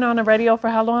 you've been on the radio for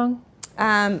how long?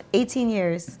 18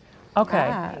 years.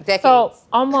 Okay. Decades. So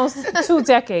almost 2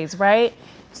 decades, right?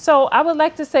 So I would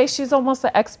like to say she's almost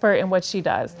an expert in what she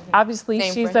does. Obviously,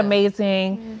 Same she's for him.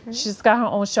 amazing. She's got her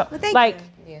own show. thank like,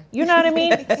 you. you know what I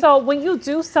mean? So when you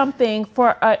do something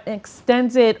for an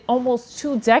extended almost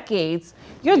 2 decades,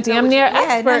 you're damn near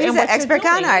expert he's in an what expert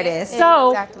you're con doing. artist.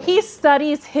 So Exactly. he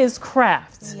studies his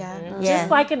craft. Yeah.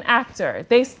 Just like an actor.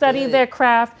 They study their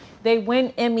craft, they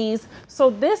win Emmys.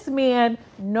 So this man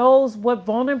knows what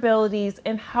vulnerabilities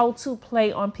and how to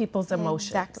play on people's emotions.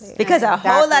 Exactly. Because a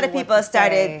whole lot of Exactly people what to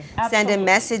started say. sending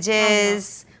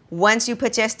messages. Once you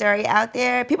put your story out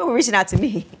there, people were reaching out to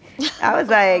me. I was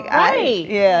like, Right.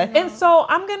 yeah. And so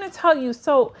I'm going to tell you,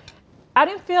 so I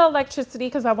didn't feel electricity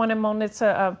because I wanted Mona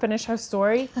to finish her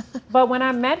story. But when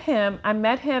I met him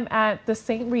at the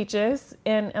St. Regis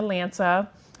in Atlanta.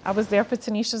 I was there for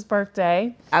Tanisha's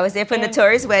birthday. I was there for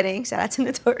Notori's wedding. Shout out to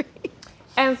Notori.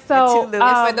 And so,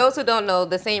 for those who don't know,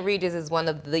 the St. Regis is one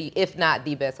of the, if not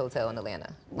the best hotel in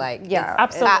Atlanta. Like, Yeah,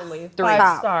 absolutely. top 3.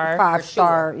 5-star.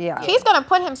 5-star, yeah. He's going to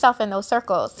put himself in those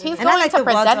circles. He's And I going like to the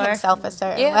present Waldorf. himself a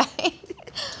certain Yeah. way.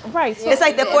 Right. So It's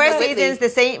like the Four Whitley. Seasons, the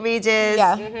St. Regis,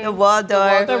 Yeah. the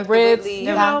Waldorf. The Ritz, Whitley,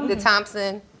 you know. the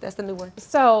Thompson. That's the new one.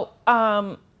 So,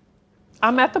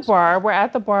 I'm at the bar. We're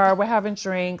at the bar. We're having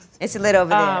drinks. It's lit over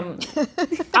there.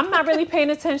 I'm not really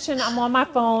paying attention. I'm on my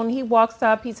phone. He walks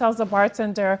up. He tells the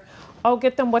bartender, oh,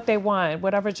 get them what they want,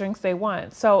 whatever drinks they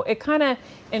want. So it kind of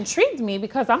intrigued me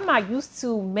because I'm not used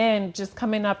to men just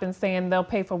coming up and saying they'll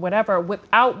pay for whatever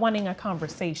without wanting a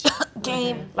conversation.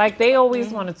 Game. Like they always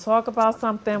want to talk about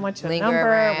something, what's your Linger number,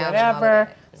 around and all of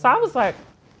whatever. that. So I was like,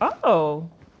 oh.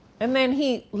 And then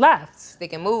he left. They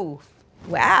can move.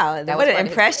 Wow, That what was an part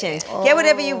of impression. his- Get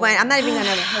whatever you want. I'm not even going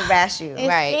to harass you. It's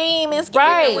Right. game. It's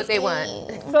Right. game. What they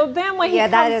want. So then when he Yeah,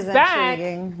 that comes is back,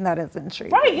 intriguing. That is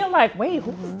intriguing. right, you're like, wait,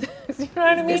 who's this? You know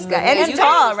what I mean? This guy. And he's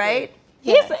tall, right?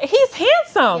 He's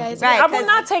handsome. Yeah, he's Right, I will 'cause-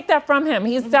 not take that from him.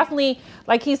 He's definitely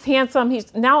like he's handsome.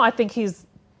 I think he's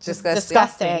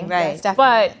disgusting. Right. Yes, definitely.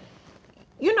 but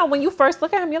you know, when you first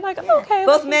look at him, you're like, oh, okay.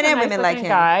 Both like, men he's a and women like nice-looking him.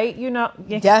 guy, you know.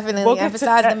 Yeah, Definitely we'll get to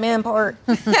emphasize that. the men part.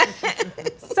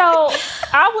 So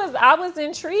I was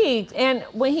intrigued, and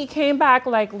when he came back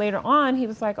like later on, he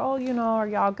was like, oh, you know, are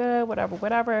y'all good?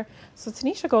 Whatever. So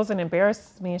Tanisha goes and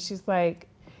embarrasses me, and she's like,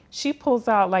 She pulls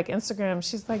out like Instagram.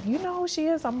 She's like, you know who she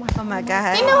is? I'm like, oh my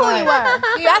God. He knew who you were.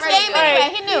 That's game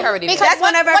anyway. He knew. Because that's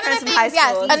one of our friends from high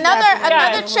school. Yes,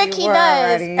 another trick he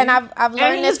does, and I've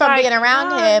learned this from being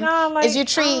around him, is you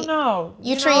treat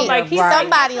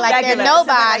somebody like they're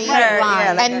nobody,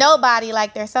 and nobody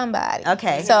like they're somebody.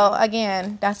 Okay. So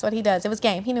again, that's what he does. It was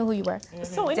game. He knew who you were.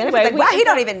 So anyway, like, wow, he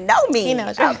don't even know me. He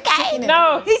knows you. Okay.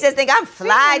 No, he just think I'm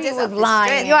fly. Just was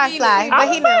lying. You are fly,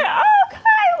 but he knew.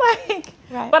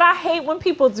 Right. But I hate when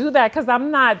people do that because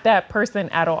I'm not that person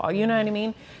at all. You know what I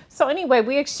mean? So anyway,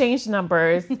 we exchanged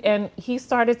numbers and he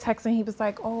started texting. He was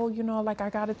like, oh, you know, like I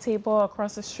got a table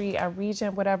across the street at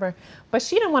Regent, whatever. But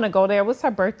she didn't want to go there. It was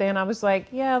her birthday. And I was like,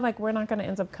 yeah, like we're not going to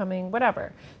end up coming,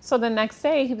 whatever. So the next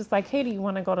day he was like, hey, do you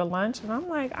want to go to lunch? And I'm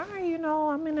like, all right, you know,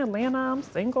 I'm in Atlanta. I'm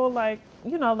single. Like,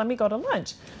 you know, let me go to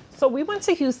lunch. So we went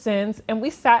to Houston's and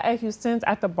we sat at Houston's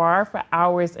at the bar for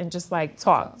hours and just like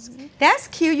talked. That's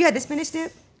cute. You had the spinach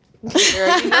dip?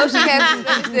 Girl, you know she has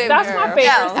the spinach dip. That's my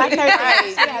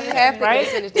favorite.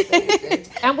 Right.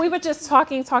 And we were just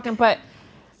talking. But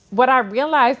what I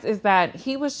realized is that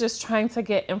he was just trying to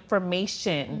get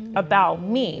information about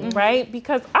me, right?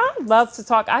 Because I love to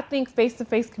talk. I think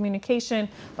face-to-face communication,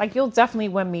 like you'll definitely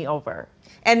win me over.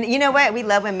 And you know what? We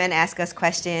love when men ask us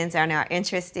questions and are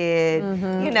interested.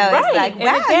 You know, Right. it's like, And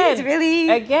wow, again, he's really...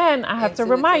 Again, I have to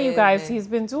remind you guys, he's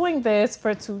been doing this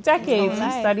for 2 decades.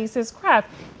 He studies his craft.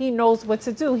 He knows what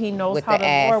to do. He knows how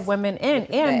to lure women in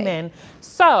and men.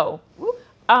 So,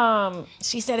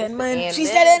 she said it, men. She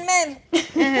said it, men.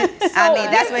 I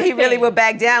mean, that's when he really will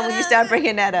back down when you start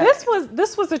bringing that up.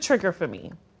 This was a trigger for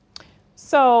me.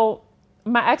 So,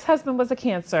 my ex-husband was a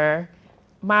Cancer.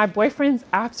 My boyfriends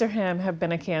after him have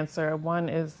been a Cancer. One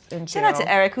is in jail. Shout out to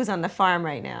Eric, who's on the farm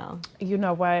right now. You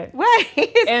know what?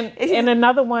 Right. And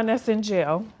another one that's in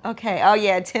jail. Okay. Oh,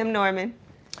 yeah, Tim Norman.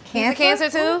 He's a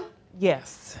Cancer too?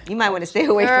 Yes. You might want to stay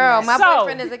away from Girl, that. my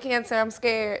boyfriend is a Cancer. I'm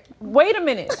scared. Wait a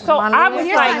minute. So I was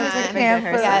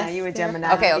like, you were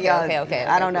Gemini. Okay.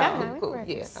 I don't know. Cool.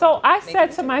 Yeah. So I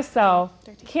said to myself,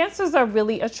 Cancers are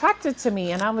really attracted to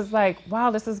me. And I was like,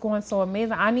 wow, this is going so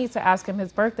amazing. I need to ask him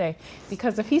his birthday.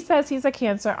 Because if he says he's a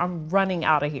Cancer, I'm running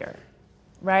out of here.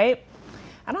 Right?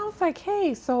 And I was like,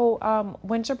 hey, so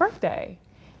when's your birthday?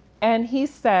 And he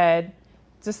said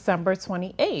December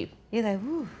 28th. You're like,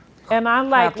 woo. And I'm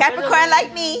like, Capricorn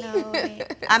like me.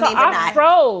 I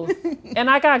froze and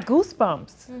I got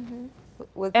goosebumps.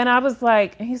 And I was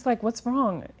like, and he's like, what's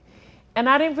wrong? And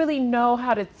I didn't really know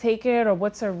how to take it or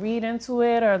what to read into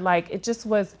it, or like, it just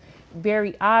was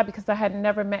very odd because I had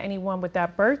never met anyone with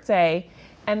that birthday.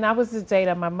 And that was the day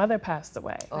that my mother passed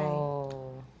away.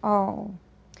 Oh.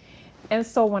 And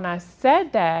so when I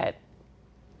said that,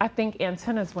 I think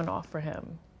antennas went off for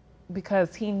him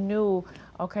because he knew,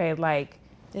 okay, like,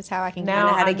 that's how I can now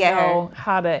how to get her.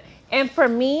 How to, and for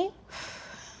me,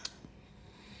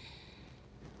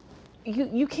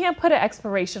 you can't put an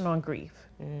expiration on grief.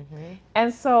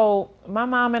 And so my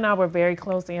mom and I were very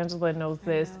close. Angela knows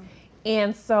this.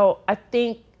 And so I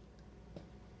think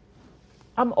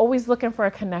I'm always looking for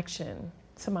a connection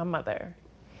to my mother.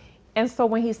 And so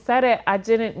when he said it, I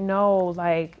didn't know,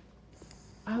 like,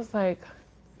 I was like,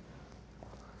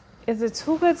 is it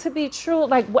too good to be true?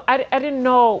 Like, I didn't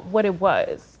know what it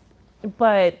was,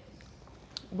 but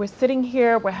we're sitting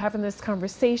here, we're having this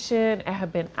conversation. It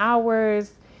had been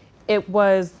hours.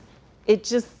 It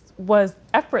just was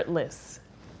effortless.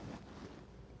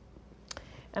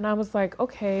 And I was like,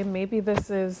 okay, maybe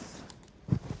this is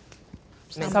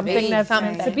something that's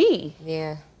meant to be.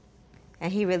 Yeah.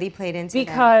 And he really played into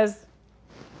because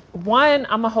one,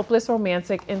 I'm a hopeless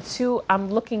romantic, and two,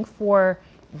 I'm looking for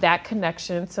that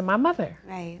connection to my mother.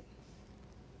 Right.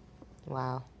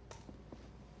 Wow.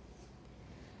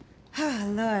 Oh,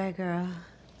 Lord, girl.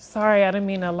 Sorry, I didn't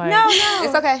mean to like. No.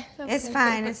 It's okay. It's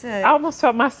fine. I almost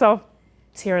felt myself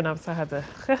tearing up, so I had to.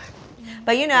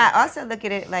 But you know, I also look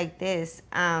at it like this.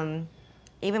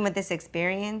 Even with this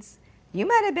experience, you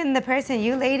might have been the person,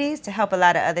 you ladies, to help a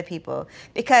lot of other people.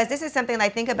 Because this is something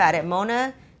like, think about it.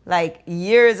 Mona, like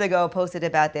years ago, posted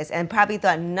about this and probably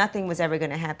thought nothing was ever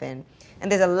going to happen.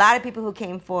 And there's a lot of people who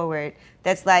came forward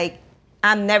that's like,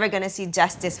 I'm never going to see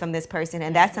justice from this person.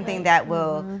 And that's something that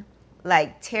will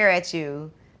like tear at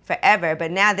you forever.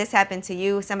 But now this happened to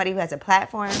you, somebody who has a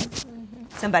platform,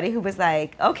 somebody who was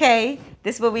like, okay,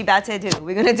 this is what we about to do.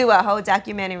 We're going to do a whole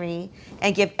documentary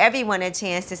and give everyone a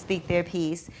chance to speak their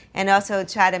piece, and also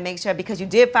try to make sure, because you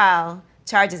did file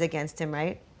charges against him,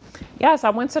 right? Yes, I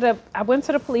went to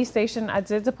the police station. I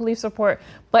did the police report,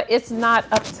 but it's not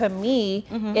up to me.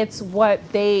 It's what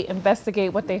they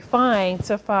investigate, what they find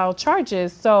to file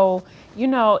charges. So, you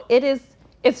know, it is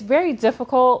It's very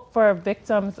difficult for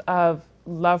victims of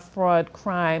love fraud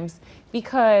crimes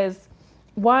because,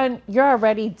 one, you're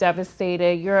already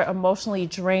devastated, you're emotionally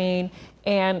drained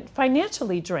and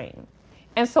financially drained.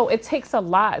 And so it takes a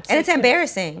lot. And it's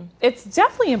embarrassing. It's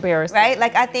definitely embarrassing. Right?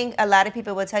 Like, I think a lot of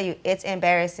people will tell you it's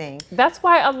embarrassing. That's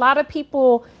why a lot of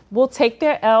people will take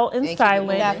their L in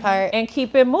silence and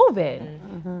keep it moving.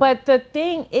 Mm-hmm. But the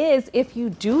thing is, if you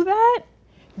do that,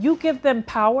 you give them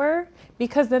power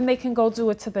because then they can go do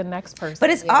it to the next person. But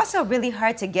it's also really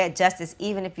hard to get justice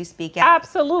even if you speak out.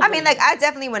 Absolutely. I mean, like, I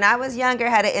definitely, when I was younger,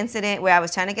 had an incident where I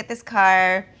was trying to get this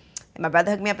car. And my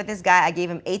brother hooked me up with this guy. I gave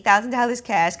him $8,000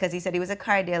 cash because he said he was a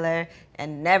car dealer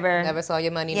and never saw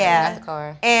your money. Yeah, never got the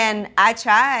car. And I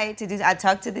tried to do. I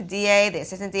talked to the DA. The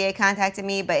assistant DA contacted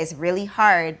me, but it's really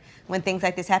hard when things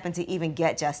like this happen to even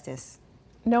get justice.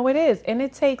 No, it is, and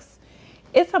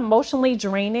it's emotionally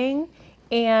draining,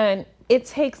 and it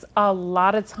takes a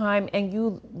lot of time, and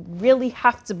you really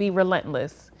have to be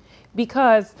relentless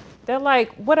because they're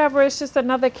like, whatever, it's just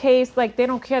another case. Like, they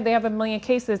don't care. They have a million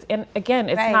cases. And again,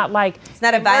 it's not like it's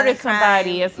not a violent crime.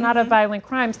 It's not a violent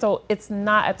crime. So it's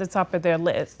not at the top of their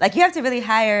list. Like, you have to really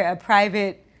hire a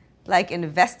private, like,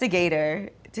 investigator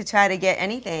to try to get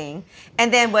anything.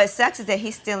 And then what sucks is that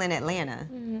he's still in Atlanta.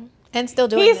 Mm-hmm. And still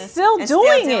doing this. He's still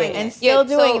doing it. And still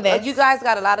doing this. You guys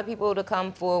got a lot of people to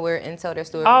come forward and tell their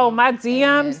story. Oh, my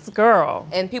DMs, girl.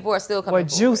 And people are still coming forward.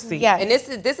 Juicy. Yeah. And this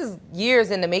is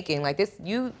years in the making. Like,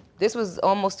 this was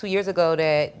almost 2 years ago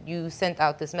that you sent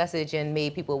out this message and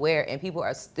made people aware, and people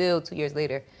are still 2 years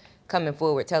later coming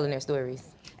forward telling their stories.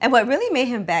 And what really made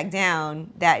him back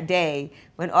down that day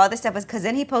when all this stuff was, because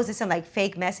then he posted some like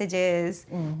fake messages,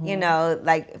 you know,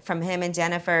 like from him and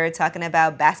Jennifer talking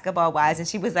about basketball wives, and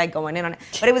she was like going in on it.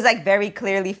 But it was like very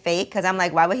clearly fake, because I'm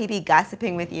like, why would he be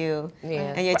gossiping with you?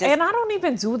 Yeah. And you're just. And I don't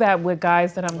even do that with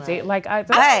guys that I'm dating. Like, I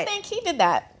don't think he did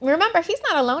that. Remember, he's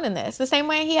not alone in this. The same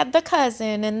way he had the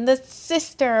cousin and the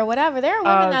sister or whatever. There are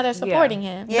women that are supporting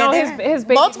him. Yeah, no, his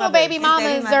baby multiple baby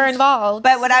mamas are involved.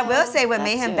 But what I will say, what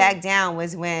made him back down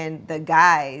was when the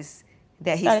guys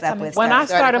that he slept with. When I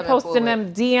started posting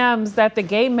them DMs that the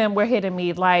gay men were hitting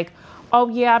me, like, oh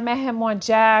yeah, I met him on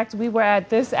Jacked. We were at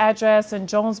this address in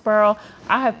Jonesboro.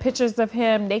 I have pictures of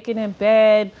him naked in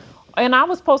bed. And I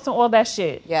was posting all that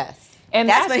shit. Yes. And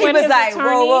that's when he was like,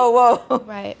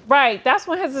 whoa. Right. That's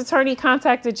when his attorney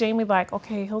contacted Jamie, like,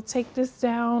 okay, he'll take this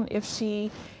down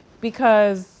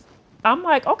because I'm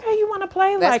like, okay, you want to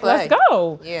play? Let's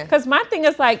go. Yeah. Because my thing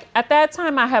is, like, at that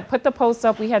time, I had put the post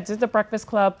up. We had did the Breakfast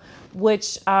Club,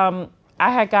 which I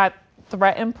had got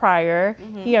threatened prior.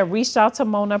 Mm-hmm. He had reached out to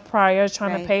Mona prior,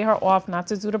 trying to pay her off not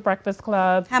to do the Breakfast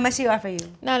Club. How much he offer you?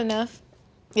 Not enough.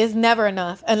 It's never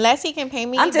enough. Unless he can pay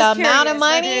me the amount of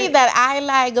money that I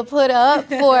like to put up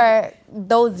for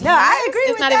those years. No, I agree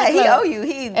with that. He owe you.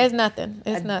 It's nothing.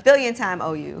 It's nothing. Billion time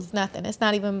owe you. It's nothing. It's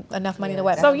not even enough money to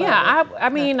wear. So yeah, I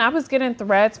mean, I was getting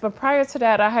threats, but prior to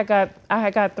that, I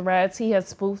had got threats. He had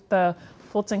spoofed the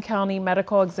Fulton County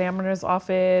Medical Examiner's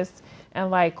Office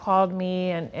and like called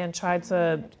me and tried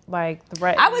to like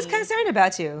threaten me. I was concerned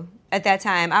about you at that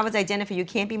time. I was like, Jennifer, you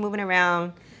can't be moving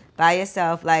around by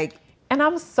yourself, like. And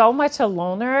I'm so much a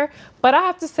loner, but I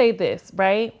have to say this,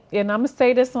 right? And I'm gonna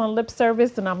say this on Lip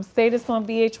Service, and I'm gonna say this on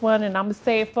VH1, and I'm gonna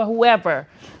say it for whoever.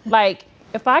 Like,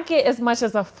 if I get as much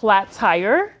as a flat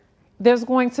tire, there's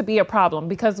going to be a problem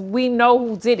because we know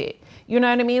who did it. You know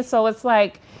what I mean? So it's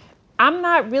like, I'm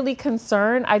not really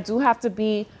concerned. I do have to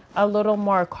be a little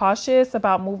more cautious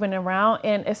about moving around.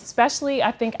 And especially,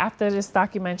 I think after this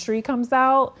documentary comes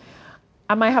out,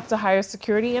 I might have to hire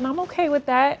security, and I'm okay with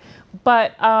that.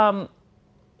 But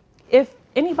if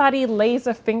anybody lays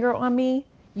a finger on me,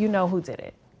 you know who did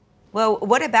it. Well,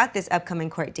 what about this upcoming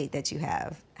court date that you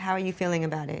have? How are you feeling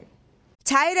about it?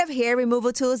 Tired of hair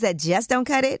removal tools that just don't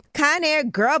cut it? Conair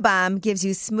Girl Bomb gives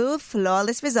you smooth,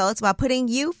 flawless results while putting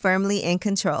you firmly in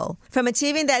control. From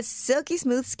achieving that silky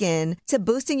smooth skin to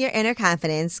boosting your inner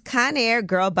confidence, Conair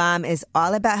Girl Bomb is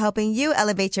all about helping you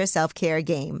elevate your self-care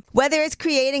game. Whether it's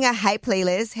creating a hype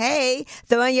playlist, hey,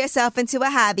 throwing yourself into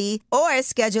a hobby, or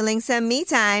scheduling some me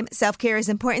time, self-care is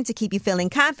important to keep you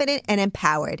feeling confident and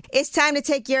empowered. It's time to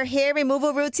take your hair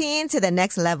removal routine to the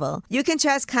next level. You can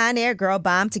trust Conair Girl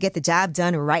Bomb to get the job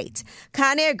have done right.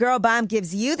 Conair Girl Bomb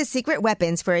gives you the secret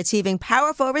weapons for achieving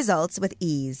powerful results with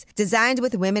ease. Designed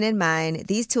with women in mind,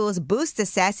 these tools boost the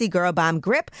sassy Girl Bomb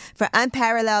grip for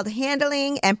unparalleled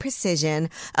handling and precision,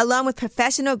 along with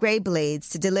professional-grade blades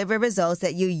to deliver results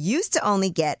that you used to only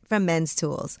get from men's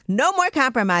tools. No more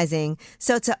compromising.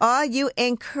 So to all you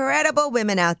incredible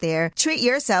women out there, treat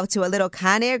yourself to a little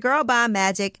Conair Girl Bomb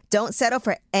magic. Don't settle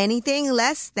for anything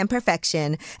less than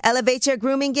perfection. Elevate your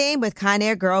grooming game with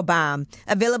Conair Girl Bomb.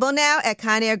 Available now at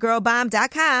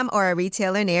ConairGirlBomb.com or a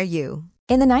retailer near you.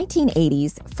 In the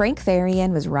 1980s, Frank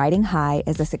Farian was riding high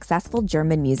as a successful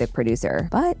German music producer,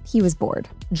 but he was bored.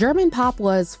 German pop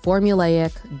was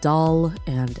formulaic, dull,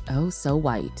 and oh so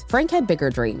white. Frank had bigger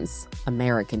dreams,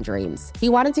 American dreams. He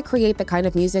wanted to create the kind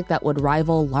of music that would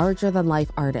rival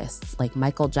larger-than-life artists like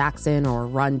Michael Jackson or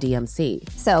Run DMC.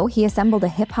 So he assembled a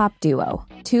hip-hop duo,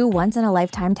 two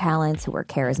once-in-a-lifetime talents who were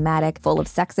charismatic, full of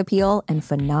sex appeal, and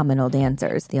phenomenal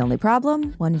dancers. The only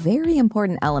problem? One very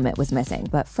important element was missing,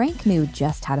 but Frank knew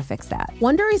just how to fix that.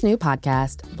 Wondery's new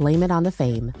podcast, Blame It on the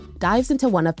Fame, dives into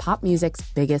one of pop music's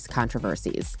biggest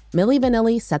controversies. Milli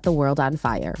Vanilli set the world on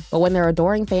fire, but when their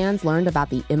adoring fans learned about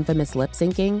the infamous lip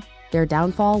syncing, their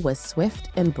downfall was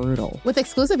swift and brutal. With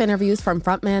exclusive interviews from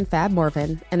frontman Fab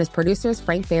Morvan and his producers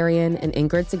Frank Farian and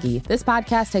Ingrid Seguí, this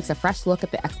podcast takes a fresh look at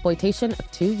the exploitation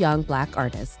of two young Black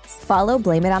artists. Follow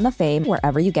Blame It on the Fame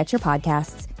wherever you get your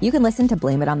podcasts. You can listen to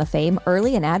Blame It on the Fame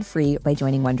early and ad-free by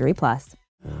joining Wondery Plus.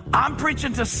 I'm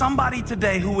preaching to somebody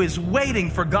today who is waiting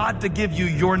for God to give you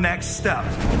your next step.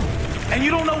 And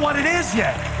you don't know what it is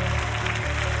yet.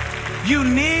 You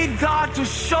need God to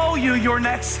show you your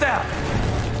next step.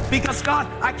 Because God,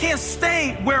 I can't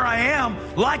stay where I am,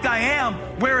 like I am,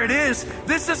 where it is.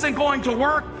 This isn't going to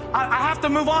work. I have to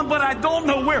move on, but I don't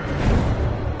know where.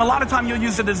 A lot of time you'll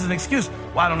use it as an excuse.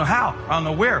 Well, I don't know how. I don't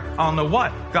know where. I don't know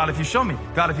what. God, if you show me.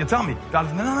 God, if you tell me. God,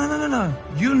 if... No.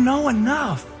 You know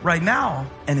enough right now.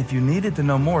 And if you needed to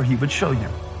know more, he would show you.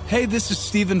 Hey, this is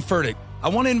Stephen Furtick. I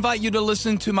want to invite you to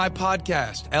listen to my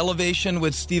podcast, Elevation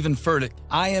with Stephen Furtick.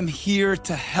 I am here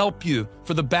to help you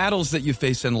for the battles that you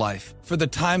face in life, for the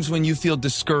times when you feel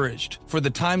discouraged, for the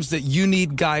times that you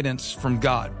need guidance from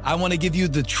God. I want to give you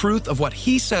the truth of what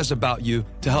he says about you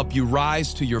to help you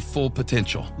rise to your full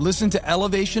potential. Listen to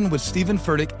Elevation with Stephen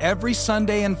Furtick every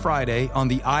Sunday and Friday on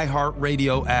the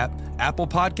iHeartRadio app, Apple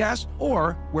Podcasts,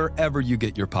 or wherever you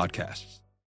get your podcasts.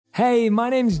 Hey, my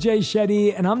name's Jay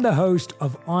Shetty, and I'm the host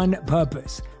of On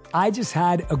Purpose. I just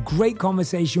had a great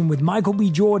conversation with Michael B.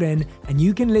 Jordan, and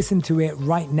you can listen to it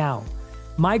right now.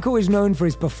 Michael is known for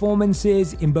his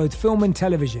performances in both film and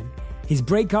television. His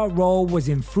breakout role was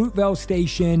in Fruitvale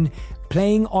Station,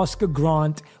 playing Oscar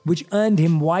Grant, which earned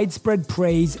him widespread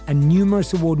praise and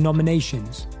numerous award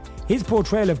nominations. His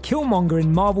portrayal of Killmonger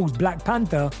in Marvel's Black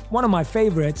Panther, one of my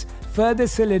favorites, further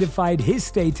solidified his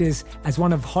status as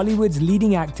one of Hollywood's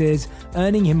leading actors,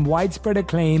 earning him widespread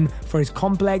acclaim for his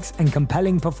complex and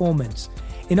compelling performance.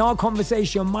 In our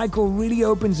conversation, Michael really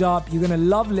opens up. You're going to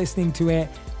love listening to it,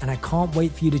 and I can't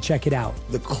wait for you to check it out.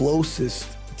 The closest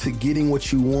to getting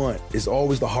what you want is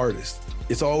always the hardest.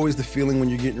 It's always the feeling when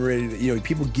you're getting ready to,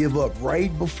 people give up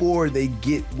right before they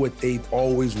get what they've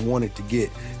always wanted to get.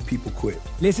 People quit.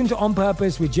 Listen to On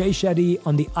Purpose with Jay Shetty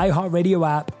on the iHeartRadio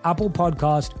app, Apple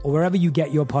Podcast, or wherever you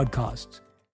get your podcasts.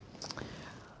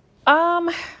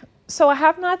 So I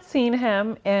have not seen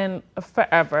him in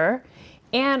forever,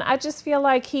 and I just feel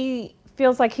like he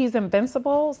feels like he's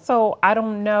invincible. So I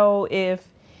don't know if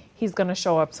he's going to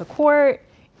show up to court.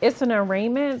 It's an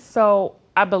arraignment, so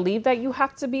I believe that you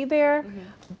have to be there,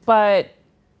 but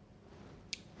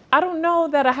I don't know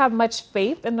that I have much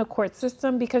faith in the court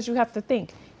system, because you have to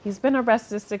think, he's been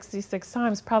arrested 66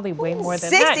 times, probably way more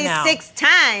than that now. 66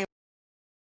 times.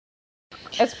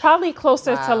 It's probably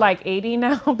closer to like 80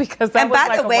 now, because that and was by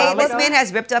like the a way, while this ago. man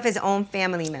has ripped off his own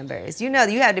family members. You know,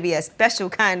 you had to be a special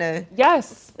kind of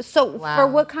Yes. So for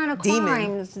what kind of Demon.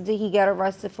 crimes did he get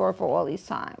arrested for all these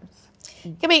times?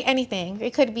 It could be anything.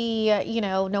 It could be,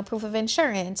 no proof of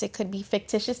insurance. It could be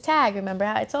fictitious tag. Remember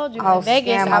how I told you in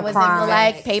Vegas, I was into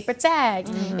like paper tags.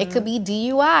 It could be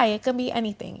DUI. It could be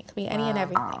anything. It could be any and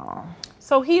everything.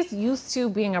 So he's used to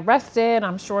being arrested.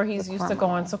 I'm sure he's used to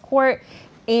going to court.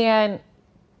 And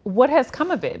what has come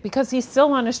of it? Because he's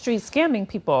still on the street scamming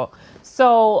people.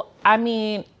 So, I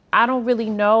mean, I don't really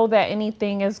know that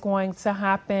anything is going to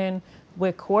happen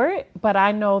with court, but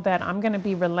I know that I'm going to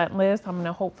be relentless. I'm going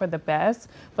to hope for the best.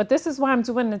 But this is why I'm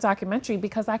doing the documentary,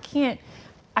 because I can't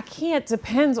I can't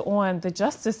depend on the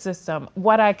justice system.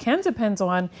 What I can depend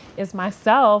on is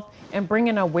myself and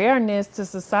bringing awareness to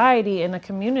society and the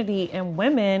community and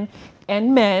women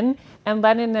and men and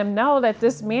letting them know that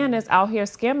this man is out here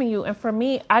scamming you. And for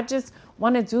me, I just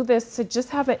want to do this to just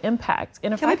have an impact.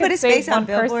 And if Can I we put can his save face on one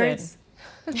person, billboards?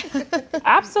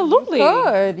 absolutely.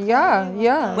 Good,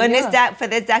 yeah. When this for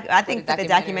the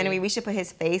documentary, we should put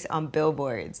his face on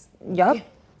billboards. Yep.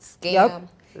 Scam. Yep.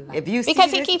 If you see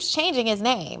Because he this- keeps changing his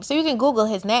name, so you can Google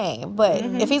his name. But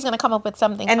if he's gonna come up with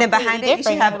something, and then completely behind it, you should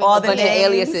different, have all the bunch of names,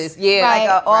 aliases. Yeah. Right.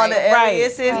 like all the Right.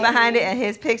 aliases behind it, and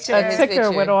his picture. A ticker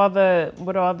picture. with all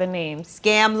the names.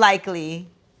 Scam likely.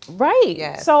 Right.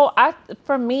 Yes. So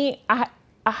for me, I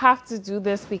have to do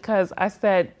this because I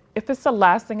said, if it's the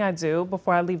last thing I do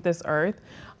before I leave this earth,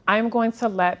 I'm going to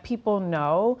let people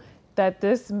know that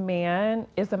this man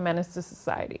is a menace to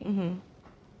society.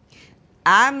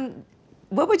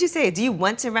 What would you say? Do you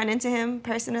want to run into him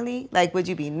personally? Like, would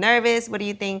you be nervous? What do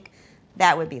you think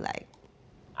that would be like?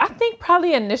 I think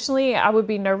probably initially I would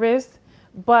be nervous,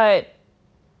 but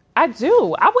I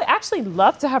do. I would actually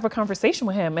love to have a conversation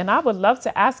with him, and I would love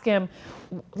to ask him,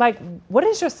 like, what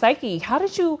is your psyche? How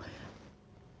did you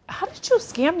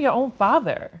scam your own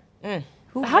father?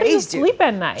 How do you raised you? sleep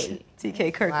at night?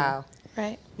 TK Kirkland. Wow.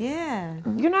 right? Yeah.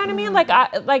 You know what I mean?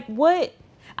 What?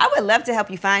 I would love to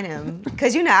help you find him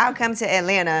because I'll come to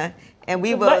Atlanta and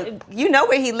we will. You know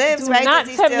where he lives, Do right? not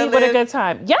Does he tempt me still with a live? good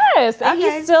time. Yes, and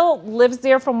Okay. he still lives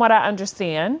there from what I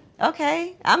understand.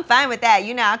 Okay, I'm fine with that.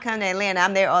 I'll come to Atlanta.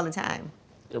 I'm there all the time.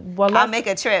 Well, I'll make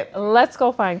a trip. Let's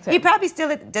go find him. He probably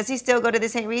still. Does he still go to the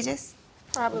St. Regis?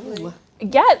 Probably.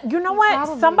 Yeah, you know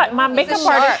what? My makeup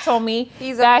artist told me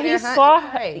He's that up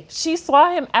there she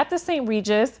saw him at the St.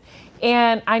 Regis,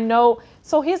 and I know.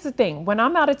 So here's the thing: when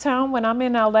I'm out of town, when I'm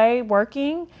in LA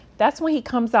working, that's when he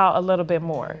comes out a little bit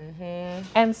more.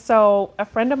 And so a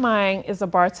friend of mine is a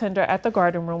bartender at the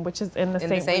Garden Room, which is in the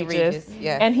St. Regis,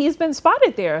 yes. and he's been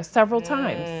spotted there several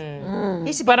times.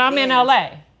 He should But be I'm in banned. LA.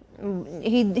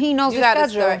 He knows You his gotta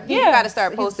schedule. start. You gotta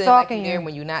start He's posting like stalking you're there you.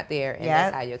 when you're not there, and Yeah.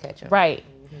 that's how you'll catch him. Right.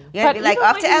 You gotta be like even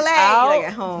off when to he's LA. out- You're like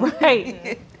at home.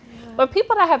 Right. But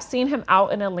people that have seen him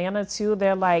out in Atlanta too,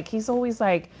 they're like, he's always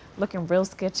like looking real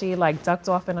sketchy, like ducked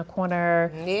off in a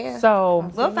corner. Yeah. So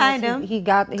We'll find him. He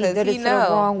did it he to know.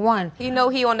 the wrong one. He know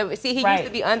he on the. See, he Right. used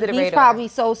to be under the He's radar. probably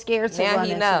so scared to Now run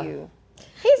he into know. you.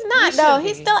 He's not though. should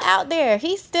He's be. still out there.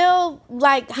 He's still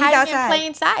like hiding outside. in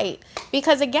plain sight.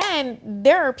 Because again,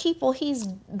 there are people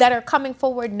that are coming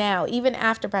forward now, even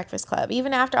after Breakfast Club,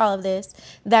 even after all of this,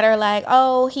 that are like,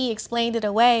 oh, he explained it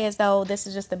away as though this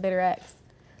is just a bitter ex.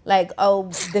 Like,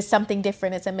 oh, there's something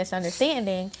different. It's a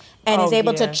misunderstanding, and Oh, he's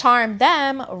able yeah. to charm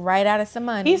them right out of some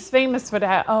money. he's famous for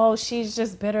that. Oh, she's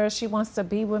just bitter. She wants to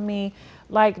be with me.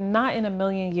 Like, not in a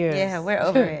million years. Yeah, we're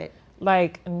over it.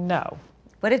 Like, no.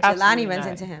 What if Absolutely Jelani runs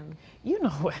not. into him? You know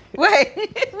what?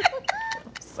 Wait.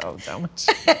 So dumb. with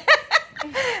you.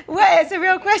 What? It's a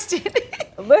real question.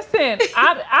 Listen,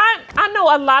 I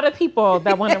know a lot of people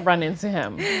that want to run into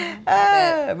him.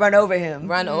 Run over him.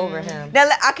 Run over him. Now,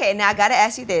 okay, now I gotta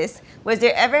ask you this. Was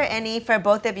there ever any, for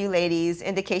both of you ladies,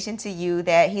 indication to you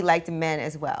that he liked men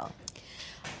as well?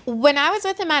 When I was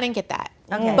with him, I didn't get that.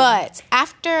 Okay. But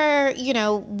after,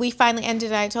 we finally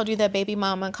ended, I told you that baby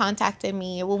mama contacted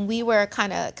me. When we were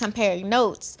kind of comparing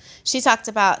notes, she talked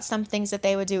about some things that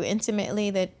they would do intimately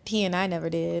that he and I never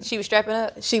did. She was strapping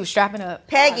up. She was strapping up.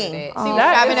 Pegging. That. She was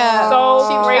That strapping is up. so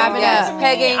She was crazy strapping Yes, up.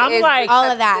 pegging. I'm is like, All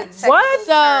of that. What?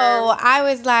 So I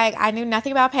was like, I knew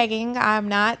nothing about pegging. I'm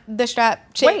not the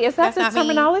strap chick. Wait, is that That's the not me.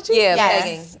 terminology? Yeah, Yes.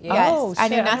 pegging. Yeah. Yes. Oh, I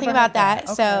knew shit, I nothing never about heard that.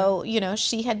 that. So,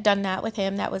 she had done that with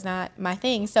him. That was not my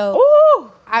thing. So Ooh.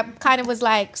 I kind of was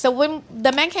like, so when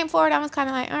the men came forward, I was kind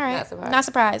of like, all right, not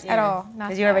surprised at all.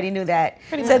 Because you already knew that.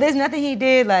 Pretty So much. there's nothing he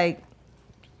did, like,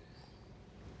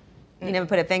 he never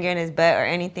put a finger in his butt or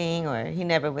anything, or he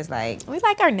never was like, We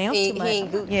like our nails He too much.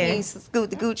 ain't Yeah. he ain't scoot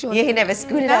the gooch on yeah, he you. never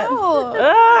scooted up. No.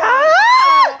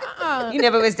 You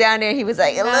never was down there, he was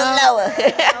like, a little lower.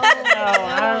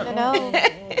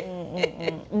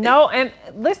 No, and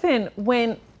listen,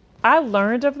 when I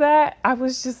learned of that, I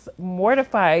was just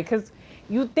mortified because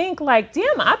you think like,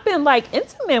 damn, I've been like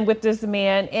intimate with this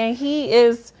man and he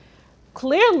is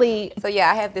clearly. So yeah,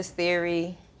 I have this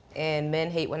theory, and men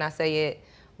hate when I say it,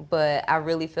 but I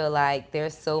really feel like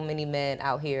there's so many men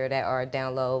out here that are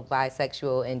down low,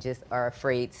 bisexual, and just are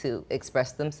afraid to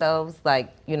express themselves, like,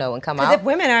 and come Because out. if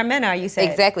women are men are, you said.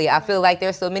 Exactly. I feel like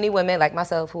there's so many women like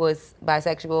myself who is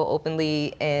bisexual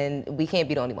openly, and we can't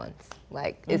be the only ones.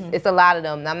 Like, it's a lot of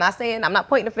them. I'm not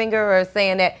pointing a finger or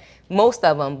saying that most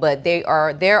of them, but there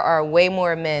are way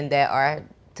more men that are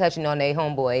touching on their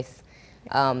homeboys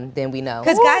then we know.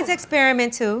 Because guys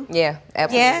experiment too. Yeah,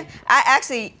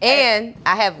 absolutely. Yeah,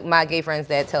 I have my gay friends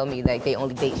that tell me like they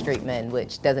only date straight men,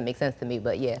 which doesn't make sense to me,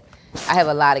 but yeah. I have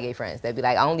a lot of gay friends that be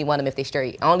like, I only want them if they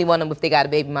straight. I only want them if they got a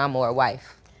baby mama or a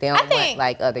wife. They don't want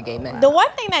like other gay men. The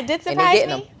one thing that did surprise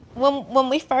me when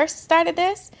we first started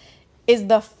this is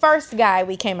the first guy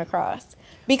we came across.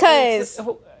 Because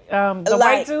the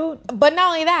white dude? But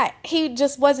not only that, he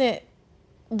just wasn't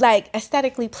like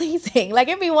aesthetically pleasing. Like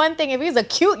it'd be one thing if he was a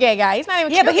cute gay guy. He's not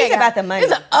even cute. But he's about the money.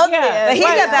 He's ugly. Yeah, but he's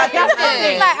about the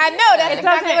money. Like I know that's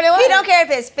exactly what it was. He don't care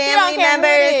if it's family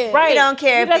members. Right. He don't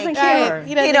care He doesn't care.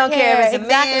 He don't care if it's a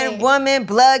man, woman,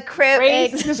 blood, crip,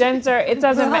 race, gender. It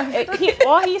doesn't matter.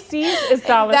 All he sees is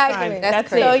dollar signs. That's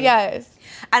crazy. So yes.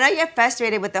 I know you're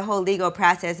frustrated with the whole legal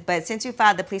process, but since you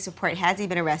filed the police report, has he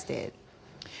been arrested?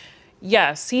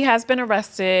 Yes, he has been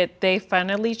arrested. They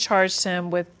finally charged him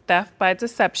with theft by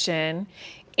deception,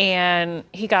 and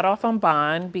he got off on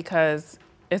bond because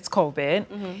it's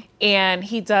COVID, and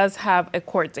he does have a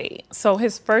court date. So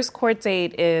his first court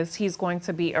date is he's going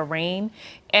to be arraigned,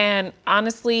 and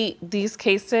honestly, these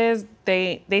cases,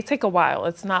 they take a while.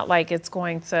 It's not like it's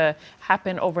going to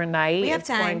happen overnight. We have it's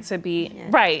time. going to be,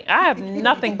 right, I have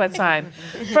nothing but time.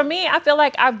 For me, I feel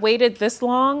like I've waited this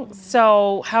long,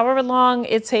 so however long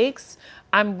it takes,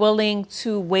 I'm willing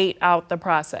to wait out the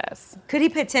process. Could he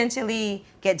potentially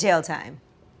get jail time?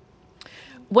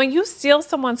 When you steal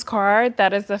someone's car,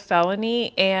 that is a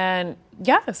felony, and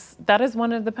yes, that is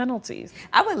one of the penalties.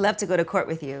 I would love to go to court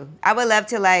with you. I would love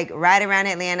to like ride around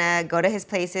Atlanta, go to his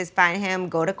places, find him,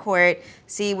 go to court,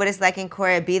 see what it's like in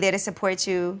court, be there to support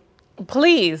you.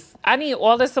 Please, I need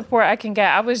all the support I can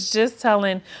get. I was just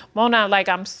telling Mona, like,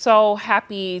 I'm so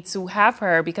happy to have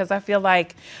her because I feel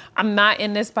like I'm not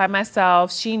in this by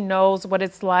myself. She knows what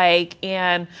it's like,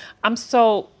 and I'm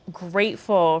so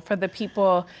grateful for the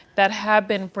people that have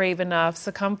been brave enough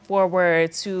to come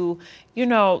forward to, you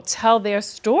know, tell their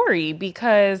story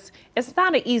because it's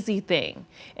not an easy thing.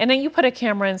 And then you put a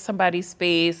camera in somebody's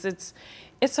face.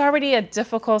 It's already a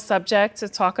difficult subject to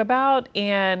talk about,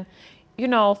 and you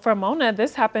know, for Mona,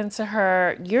 this happened to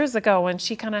her years ago, and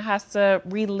she kind of has to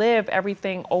relive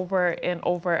everything over and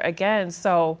over again.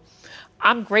 So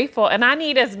I'm grateful, and I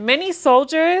need as many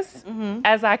soldiers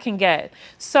as I can get.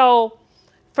 So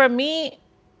for me,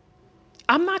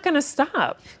 I'm not going to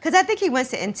stop. Because I think he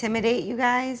wants to intimidate you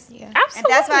guys. Yeah. Absolutely. And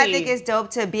that's why I think it's dope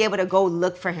to be able to go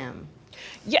look for him.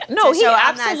 Yeah, no, he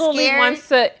absolutely wants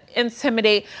to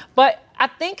intimidate. But I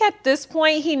think at this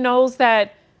point, he knows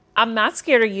that I'm not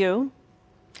scared of you.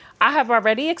 I have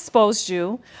already exposed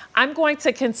you. I'm going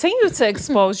to continue to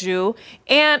expose you.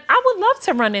 And I would love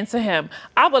to run into him.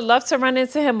 I would love to run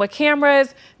into him with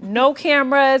cameras, no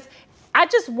cameras. I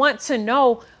just want to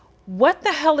know, what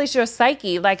the hell is your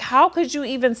psyche? Like, how could you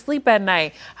even sleep at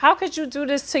night? How could you do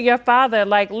this to your father?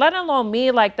 Like, let alone me,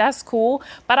 like, that's cool.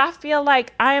 But I feel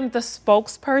like I am the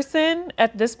spokesperson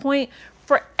at this point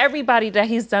for everybody that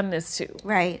he's done this to.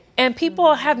 Right. And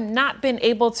people have not been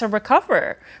able to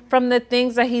recover from the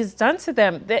things that he's done to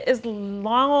them. There is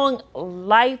long,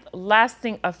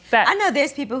 life-lasting effects. I know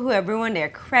there's people who have ruined their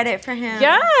credit for him.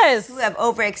 Yes. Who have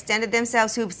overextended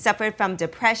themselves, who've suffered from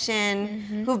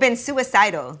depression, who've been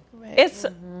suicidal. It's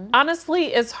honestly,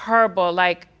 it's horrible.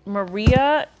 Like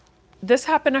Maria, this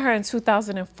happened to her in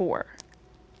 2004.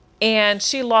 And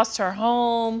she lost her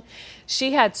home.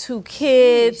 She had 2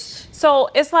 kids. So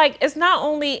it's like, it's not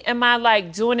only am I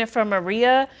like doing it for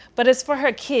Maria, but it's for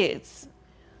her kids.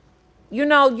 You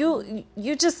know,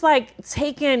 you just like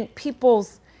taking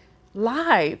people's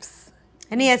lives.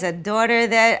 And he has a daughter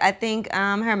that I think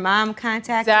her mom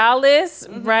contacted. Dallas,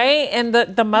 right? And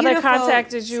the mother Beautiful,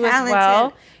 contacted you talented, as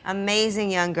well.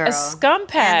 Amazing young girl. A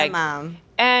scumbag. And the mom.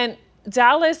 And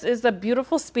Dallas is a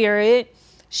beautiful spirit.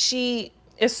 She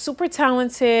is super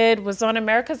talented, was on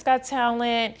America's Got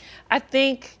Talent. I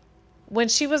think when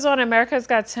she was on America's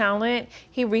Got Talent,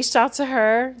 he reached out to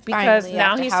her because Finally,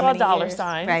 now after he how saw many dollar years?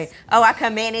 signs. Right. Oh, I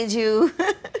can manage you.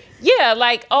 Yeah,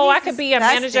 like, oh, I could be a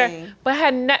disgusting. manager. But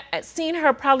had seen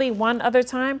her probably one other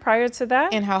time prior to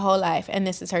that. In her whole life, and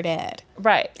this is her dad.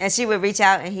 Right. And she would reach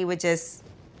out and he would just...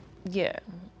 Yeah.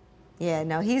 Yeah,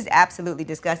 no, he's absolutely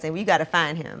disgusting. We got to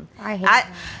find him. I hate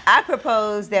him. I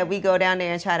propose that we go down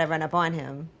there and try to run up on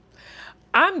him.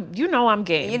 I'm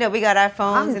game. You know, we got our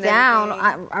phones I'm and down.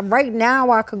 everything. Right now,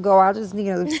 I could go. I just need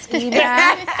a ski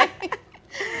mask.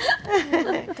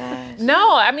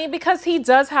 No, I mean, because he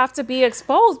does have to be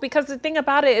exposed. Because the thing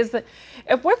about it is that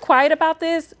if we're quiet about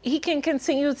this, he can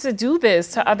continue to do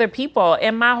this to other people.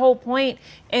 And my whole point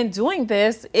in doing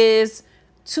this is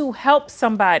to help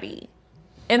somebody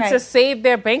and to save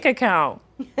their bank account.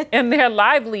 and their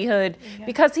livelihood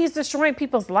because he's destroying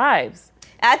people's lives.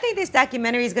 I think this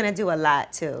documentary is going to do a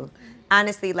lot too.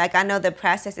 Honestly, like, I know the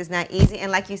process is not easy.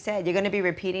 And like you said, you're going to be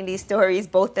repeating these stories,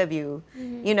 both of you,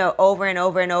 you know, over and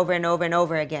over and over and over and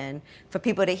over again for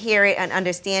people to hear it and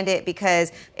understand it,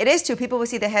 because it is true. People will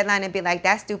see the headline and be like,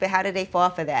 that's stupid. How did they fall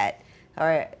for that?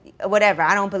 Or whatever.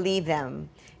 I don't believe them.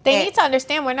 They need to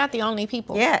understand we're not the only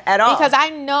people. Yeah, at all. Because I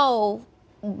know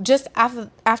just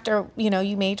after you know,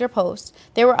 you made your post,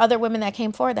 there were other women that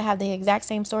came forward that have the exact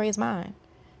same story as mine.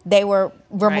 They were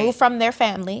removed from their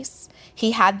families.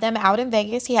 He had them out in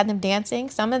Vegas. He had them dancing,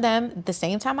 some of them the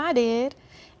same time I did,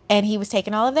 and he was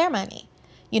taking all of their money.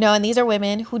 You know, and these are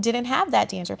women who didn't have that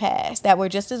dancer pass, that were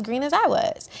just as green as I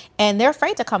was. And they're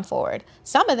afraid to come forward.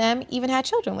 Some of them even had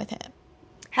children with him.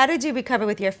 How did you recover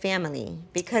with your family?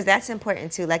 Because that's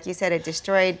important too. Like you said, it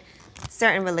destroyed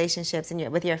certain relationships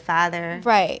with your father.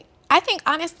 Right. I think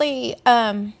honestly,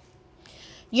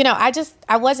 you know,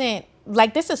 I wasn't,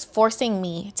 like, this is forcing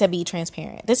me to be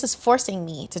transparent. This is forcing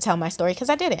me to tell my story because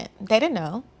I didn't. They didn't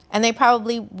know. And they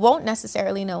probably won't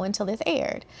necessarily know until it's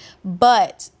aired.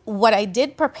 But what I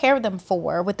did prepare them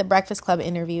for with the Breakfast Club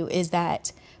interview is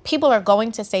that people are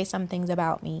going to say some things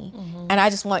about me. And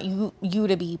I just want you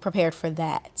to be prepared for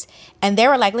that. And they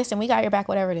were like, listen, we got your back,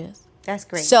 whatever it is. That's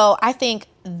great. So I think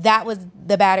that was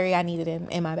the battery I needed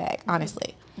in my bag,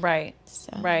 honestly. Right.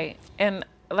 So. Right. And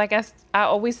like I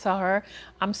always tell her,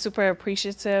 I'm super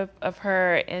appreciative of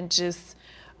her, and just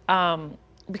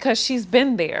because she's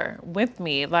been there with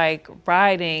me, like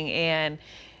riding, and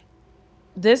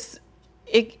this,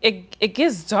 it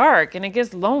gets dark and it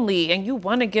gets lonely and you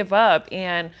want to give up.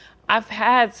 And I've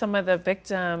had some of the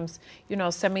victims, you know,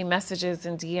 send me messages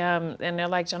and DM, and they're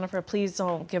like, Jennifer, please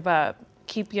don't give up.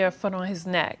 Keep your foot on his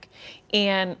neck.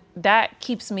 And that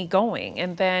keeps me going.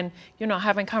 And then, you know,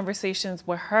 having conversations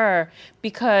with her,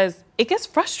 because it gets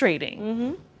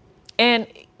frustrating. And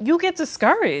you get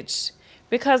discouraged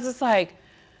because it's like,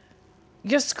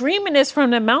 you're screaming this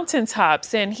from the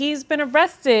mountaintops, and he's been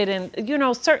arrested, and, you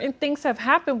know, certain things have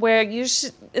happened where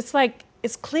it's like,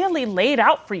 it's clearly laid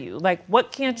out for you. Like,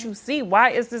 what can't you see? Why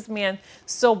is this man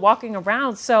still walking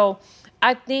around? So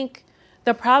I think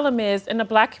the problem is, in the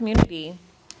Black community,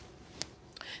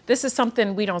 this is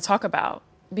something we don't talk about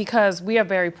because we are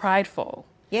very prideful.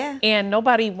 Yeah. And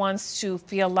nobody wants to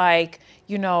feel like,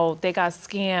 you know, they got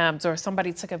scammed or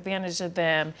somebody took advantage of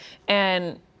them.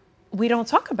 And we don't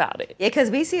talk about it. Yeah, because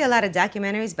we see a lot of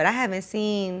documentaries, but I haven't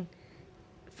seen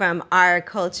from our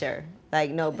culture,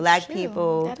 like, no, Black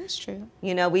people. That is true.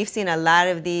 You know, we've seen a lot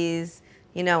of these,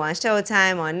 you know, on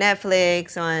Showtime, on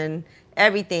Netflix, on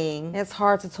everything. It's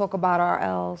hard to talk about our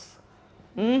L's.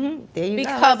 There you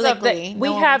because go. Publicly.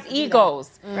 We have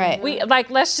egos. Right. We, like,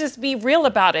 let's just be real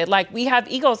about it. Like, we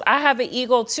have egos. I have an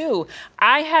ego too.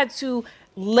 I had to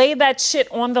lay that shit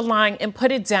on the line and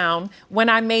put it down when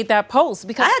I made that post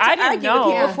because I didn't know.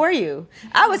 With people for you.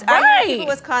 I was arguing. People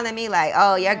was calling me like,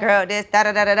 oh, your girl this,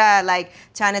 da-da-da-da-da, like,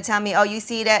 trying to tell me, oh, you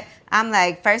see that? I'm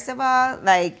like, first of all,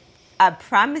 like, I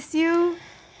promise you,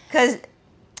 because,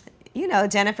 you know,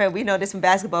 Jennifer, we know this from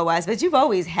basketball-wise, but you've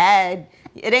always had,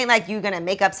 it ain't like you're going to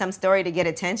make up some story to get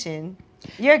attention.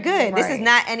 You're good. Right. This is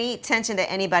not any attention that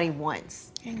anybody wants.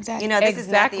 Exactly. You know, this is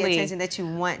not the attention that you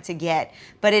want to get.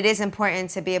 But it is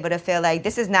important to be able to feel like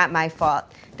this is not my fault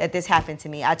that this happened to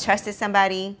me. I trusted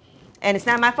somebody, and it's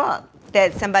not my fault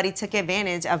that somebody took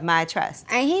advantage of my trust.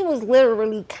 And he was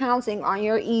literally counting on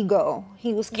your ego.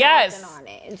 He was counting on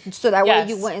it. So that way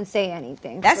you wouldn't say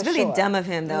anything. That's really dumb of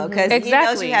him, though, because he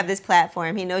knows you have this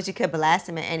platform. He knows you could blast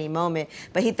him at any moment,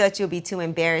 but he thought you'd be too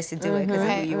embarrassed to do it because of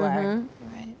who you are.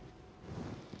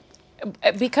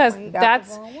 Because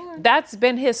that's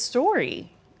been his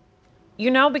story,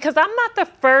 you know, because I'm not the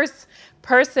first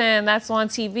person that's on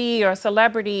TV or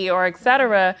celebrity or et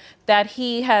cetera that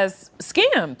he has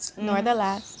scammed. Nor the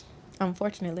last,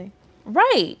 unfortunately.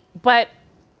 Right. But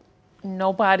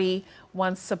nobody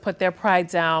wants to put their pride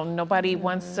down. Nobody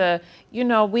wants to, you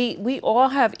know, we all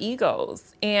have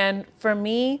egos. And for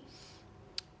me,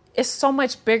 it's so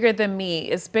much bigger than me.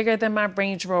 It's bigger than my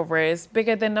Range Rover. It's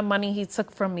bigger than the money he took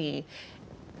from me.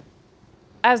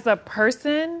 As a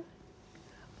person,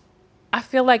 I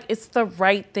feel like it's the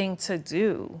right thing to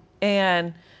do.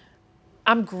 And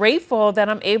I'm grateful that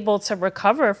I'm able to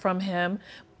recover from him,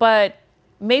 but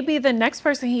maybe the next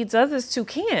person he does this to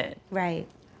can't. Right.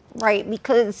 Right,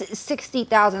 because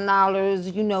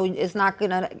 $60,000, you know, it's not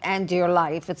going to end your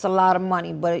life. It's a lot of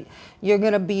money, but you're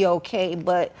going to be okay.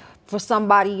 But for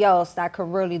somebody else that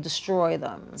could really destroy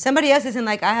them. Somebody else isn't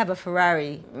like, I have a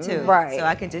Ferrari too, Right. so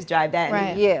I can just drive that.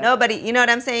 Right. Yeah. Nobody, you know what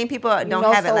I'm saying? People don't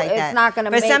have it so like it's that. not gonna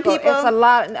For make some or- people, it's a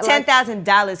lot, like-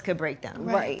 $10,000 could break them.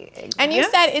 Right. And you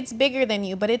said it's bigger than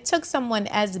you, but it took someone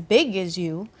as big as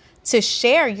you to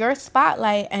share your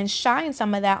spotlight and shine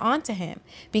some of that onto him.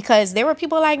 Because there were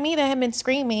people like me that have been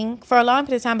screaming for a long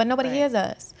period of time, but nobody hears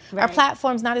us. Our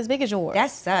platform's not as big as yours.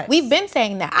 That sucks. We've been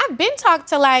saying that. I've been talked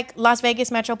to like Las Vegas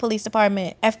Metro Police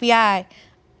Department, FBI,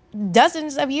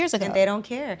 dozens of years ago. And they don't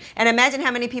care. And imagine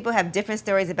how many people have different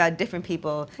stories about different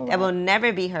people that will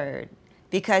never be heard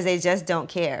because they just don't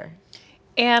care.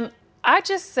 And I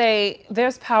just say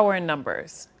there's power in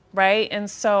numbers, right?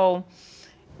 And so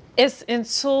it's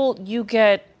until you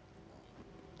get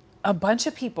a bunch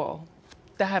of people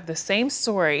that have the same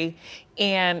story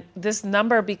and this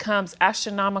number becomes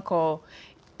astronomical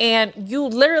and you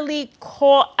literally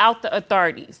call out the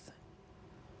authorities.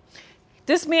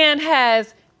 This man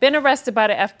has been arrested by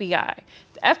the FBI.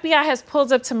 The FBI has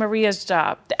pulled up to Maria's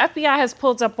job. The FBI has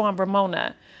pulled up on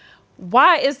Ramona.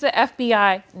 Why is the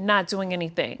FBI not doing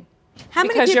anything? How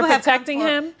many Because people you're have come protecting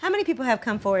forward- him? How many people have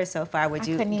come forward so far, would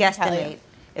you couldn't even tell you. guesstimate?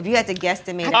 If you had to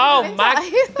guesstimate. Oh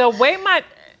my, the way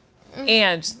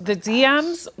and the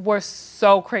DMs were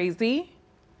so crazy.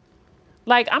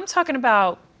 Like, I'm talking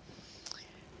about,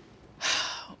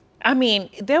 I mean,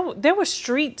 there were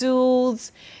street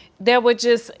dudes. There were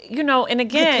just, and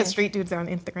again. Street dudes are on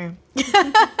Instagram.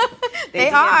 They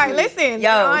are. DM. Listen, Yo.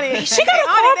 they're on it. She got a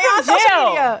call They're on from social jail.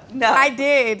 media. No. I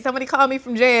did. Somebody called me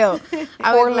from jail.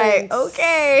 I was like,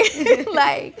 okay.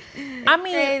 Like, I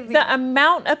mean, crazy. the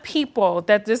amount of people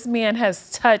that this man has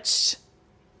touched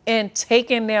and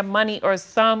taken their money or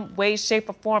some way, shape,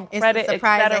 or form, it's credit, a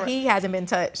surprise etc. that he hasn't been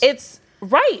touched. It's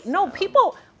right. No,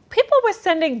 people were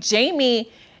sending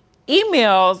Jamie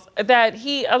emails that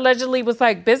he allegedly was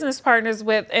like business partners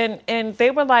with, and they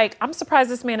were like, I'm surprised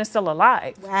this man is still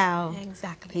alive. Wow.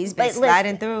 Exactly. He's been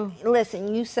sliding through.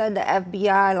 Listen, you said the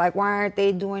FBI, like, why aren't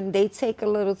they they take a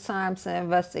little time to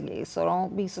investigate, so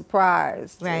don't be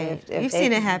surprised. Right. If You've they,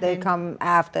 seen it happen. They come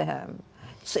after him.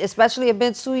 So, especially it's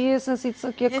been 2 years since he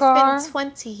took your It's car. been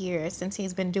 20 years since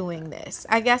he's been doing this.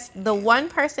 I guess the one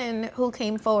person who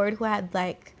came forward who had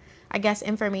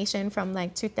information from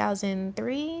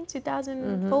 2003,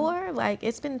 2004. Like,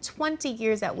 it's been 20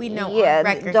 years that we know on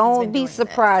record. he's don't been be doing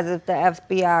surprised if the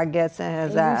FBI gets in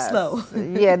his ass. slow.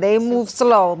 Yeah, they move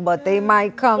slow, but they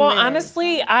might come Well, in.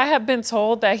 honestly, I have been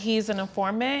told that he's an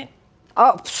informant.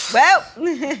 Oh, Well,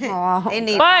 they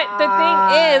need. But the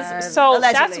thing is, so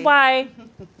that's Allegedly. why,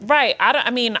 right?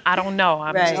 I don't know.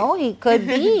 I'm Right. just, no, he could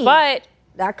be. but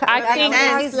I I think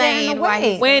he's getting why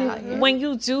away. he's- when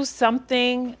you do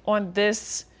something on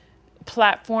this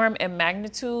platform and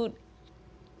magnitude,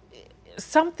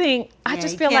 I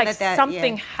just you feel can't like let that-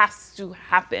 something yeah. has to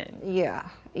happen. Yeah,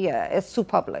 it's too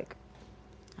public.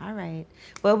 All right.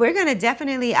 Well, we're going to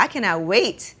definitely, I cannot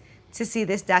wait to see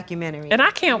this documentary. And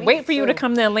I can't wait for you to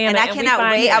come to Atlanta. And I we cannot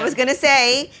find wait. him. I was going to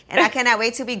say, and I cannot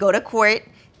wait till we go to court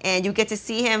and you get to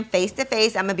see him face to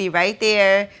face. I'm going to be right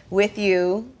there with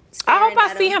you. I hope staring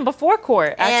I at see him before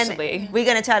court, actually. And we're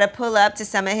going to try to pull up to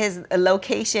some of his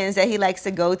locations that he likes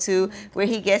to go to where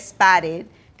he gets spotted.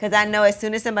 Because I know as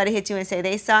soon as somebody hits you and say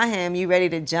they saw him, you're ready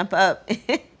to jump up.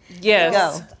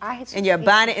 Yes. Go. And your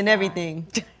bonnet and everything.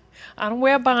 I don't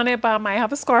wear a bonnet, but I might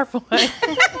have a scarf on.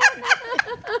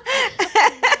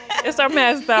 It's our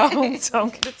mess, though.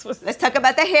 Don't get it twisted. Let's talk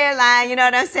about the hairline. You know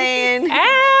what I'm saying?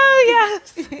 Oh,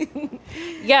 yes.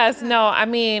 Yes, no, I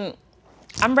mean,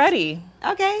 I'm ready.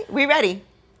 Okay, we ready.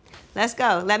 Let's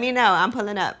go. Let me know. I'm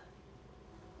pulling up.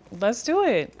 Let's do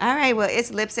it. All right, well,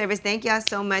 it's Lip Service. Thank y'all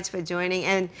so much for joining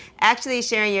and actually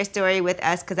sharing your story with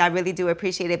us because I really do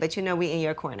appreciate it. But you know we in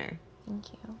your corner.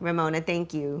 Thank you. Ramona,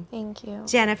 thank you. Thank you.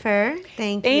 Jennifer,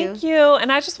 thank you. Thank you.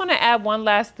 And I just want to add one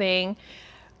last thing.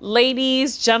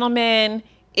 Ladies, gentlemen,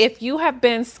 if you have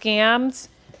been scammed,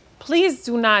 please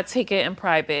do not take it in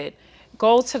private.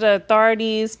 Go to the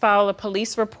authorities, file a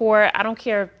police report. I don't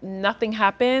care if nothing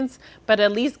happens, but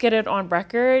at least get it on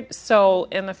record so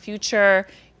in the future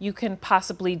you can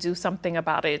possibly do something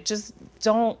about it. Just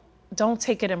don't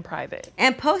take it in private.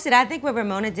 And post it. I think what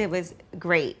Ramona did was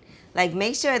great. Like,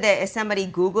 make sure that if somebody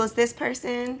Googles this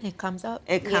person, It comes up.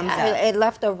 it comes Yeah, up. it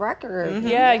left a record.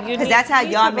 Yeah, you Because need- that's how you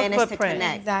need y'all have a managed to footprint.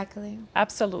 connect. Exactly.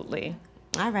 Absolutely.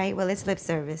 All right, well, it's Lip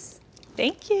Service.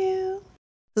 Thank you.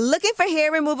 Looking for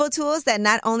hair removal tools that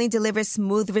not only deliver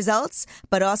smooth results,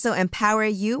 but also empower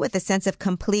you with a sense of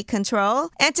complete control?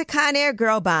 Enter Conair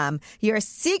Girl Bomb, your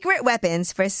secret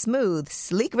weapons for smooth,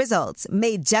 sleek results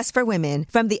made just for women.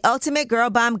 From the ultimate Girl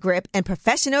Bomb grip and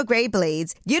professional grade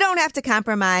blades, you don't have to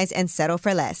compromise and settle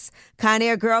for less.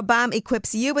 Conair Girl Bomb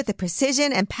equips you with the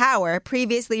precision and power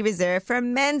previously reserved for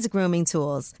men's grooming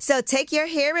tools. So take your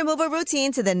hair removal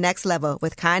routine to the next level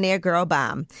with Conair Girl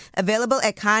Bomb. Available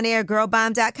at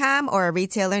ConairGirlBomb.com or a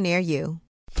retailer near you.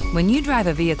 When you drive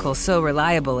a vehicle so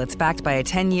reliable it's backed by a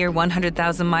 10-year,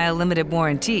 100,000-mile limited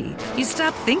warranty, you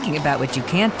stop thinking about what you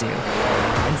can't do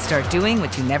and start doing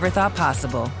what you never thought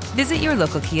possible. Visit your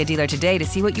local Kia dealer today to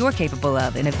see what you're capable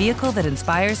of in a vehicle that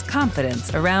inspires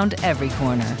confidence around every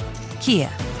corner.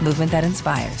 Kia, movement that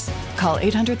inspires. Call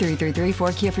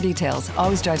 800-333-4KIA for details.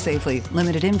 Always drive safely.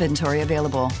 Limited inventory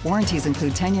available. Warranties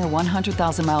include 10-year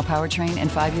 100,000-mile powertrain and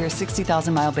 5-year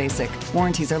 60,000-mile basic.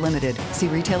 Warranties are limited. See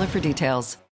retailer for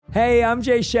details. Hey, I'm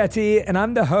Jay Shetty, and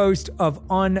I'm the host of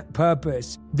On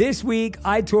Purpose. This week,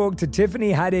 I talked to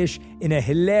Tiffany Haddish in a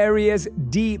hilarious,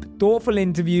 deep, thoughtful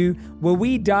interview where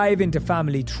we dive into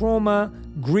family trauma,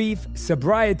 grief,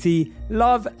 sobriety,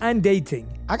 love, and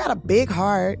dating. I got a big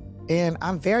heart. And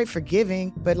I'm very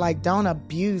forgiving, but don't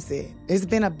abuse it. It's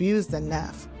been abused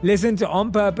enough. Listen to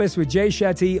On Purpose with Jay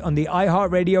Shetty on the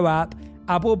iHeartRadio app,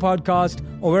 Apple Podcast,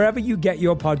 or wherever you get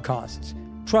your podcasts.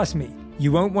 Trust me,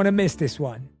 you won't want to miss this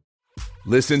one.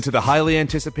 Listen to the highly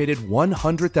anticipated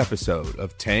 100th episode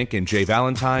of Tank and Jay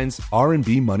Valentine's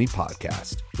R&B Money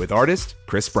Podcast with artist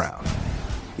Chris Brown.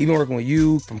 Even working with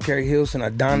you, from Carrie Hilson,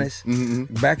 Adonis,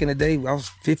 back in the day, I was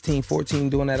 15, 14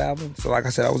 doing that album. So like I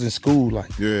said, I was in school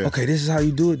okay, this is how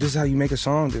you do it. This is how you make a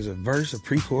song. There's a verse, a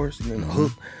pre-chorus, and then a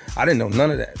hook. I didn't know none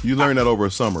of that. You learned that over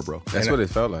a summer, bro. That's what it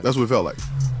felt like. That's what it felt like.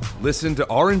 Listen to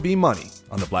R&B Money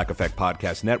on the Black Effect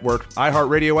Podcast Network,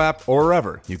 iHeartRadio app, or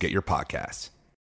wherever you get your podcasts.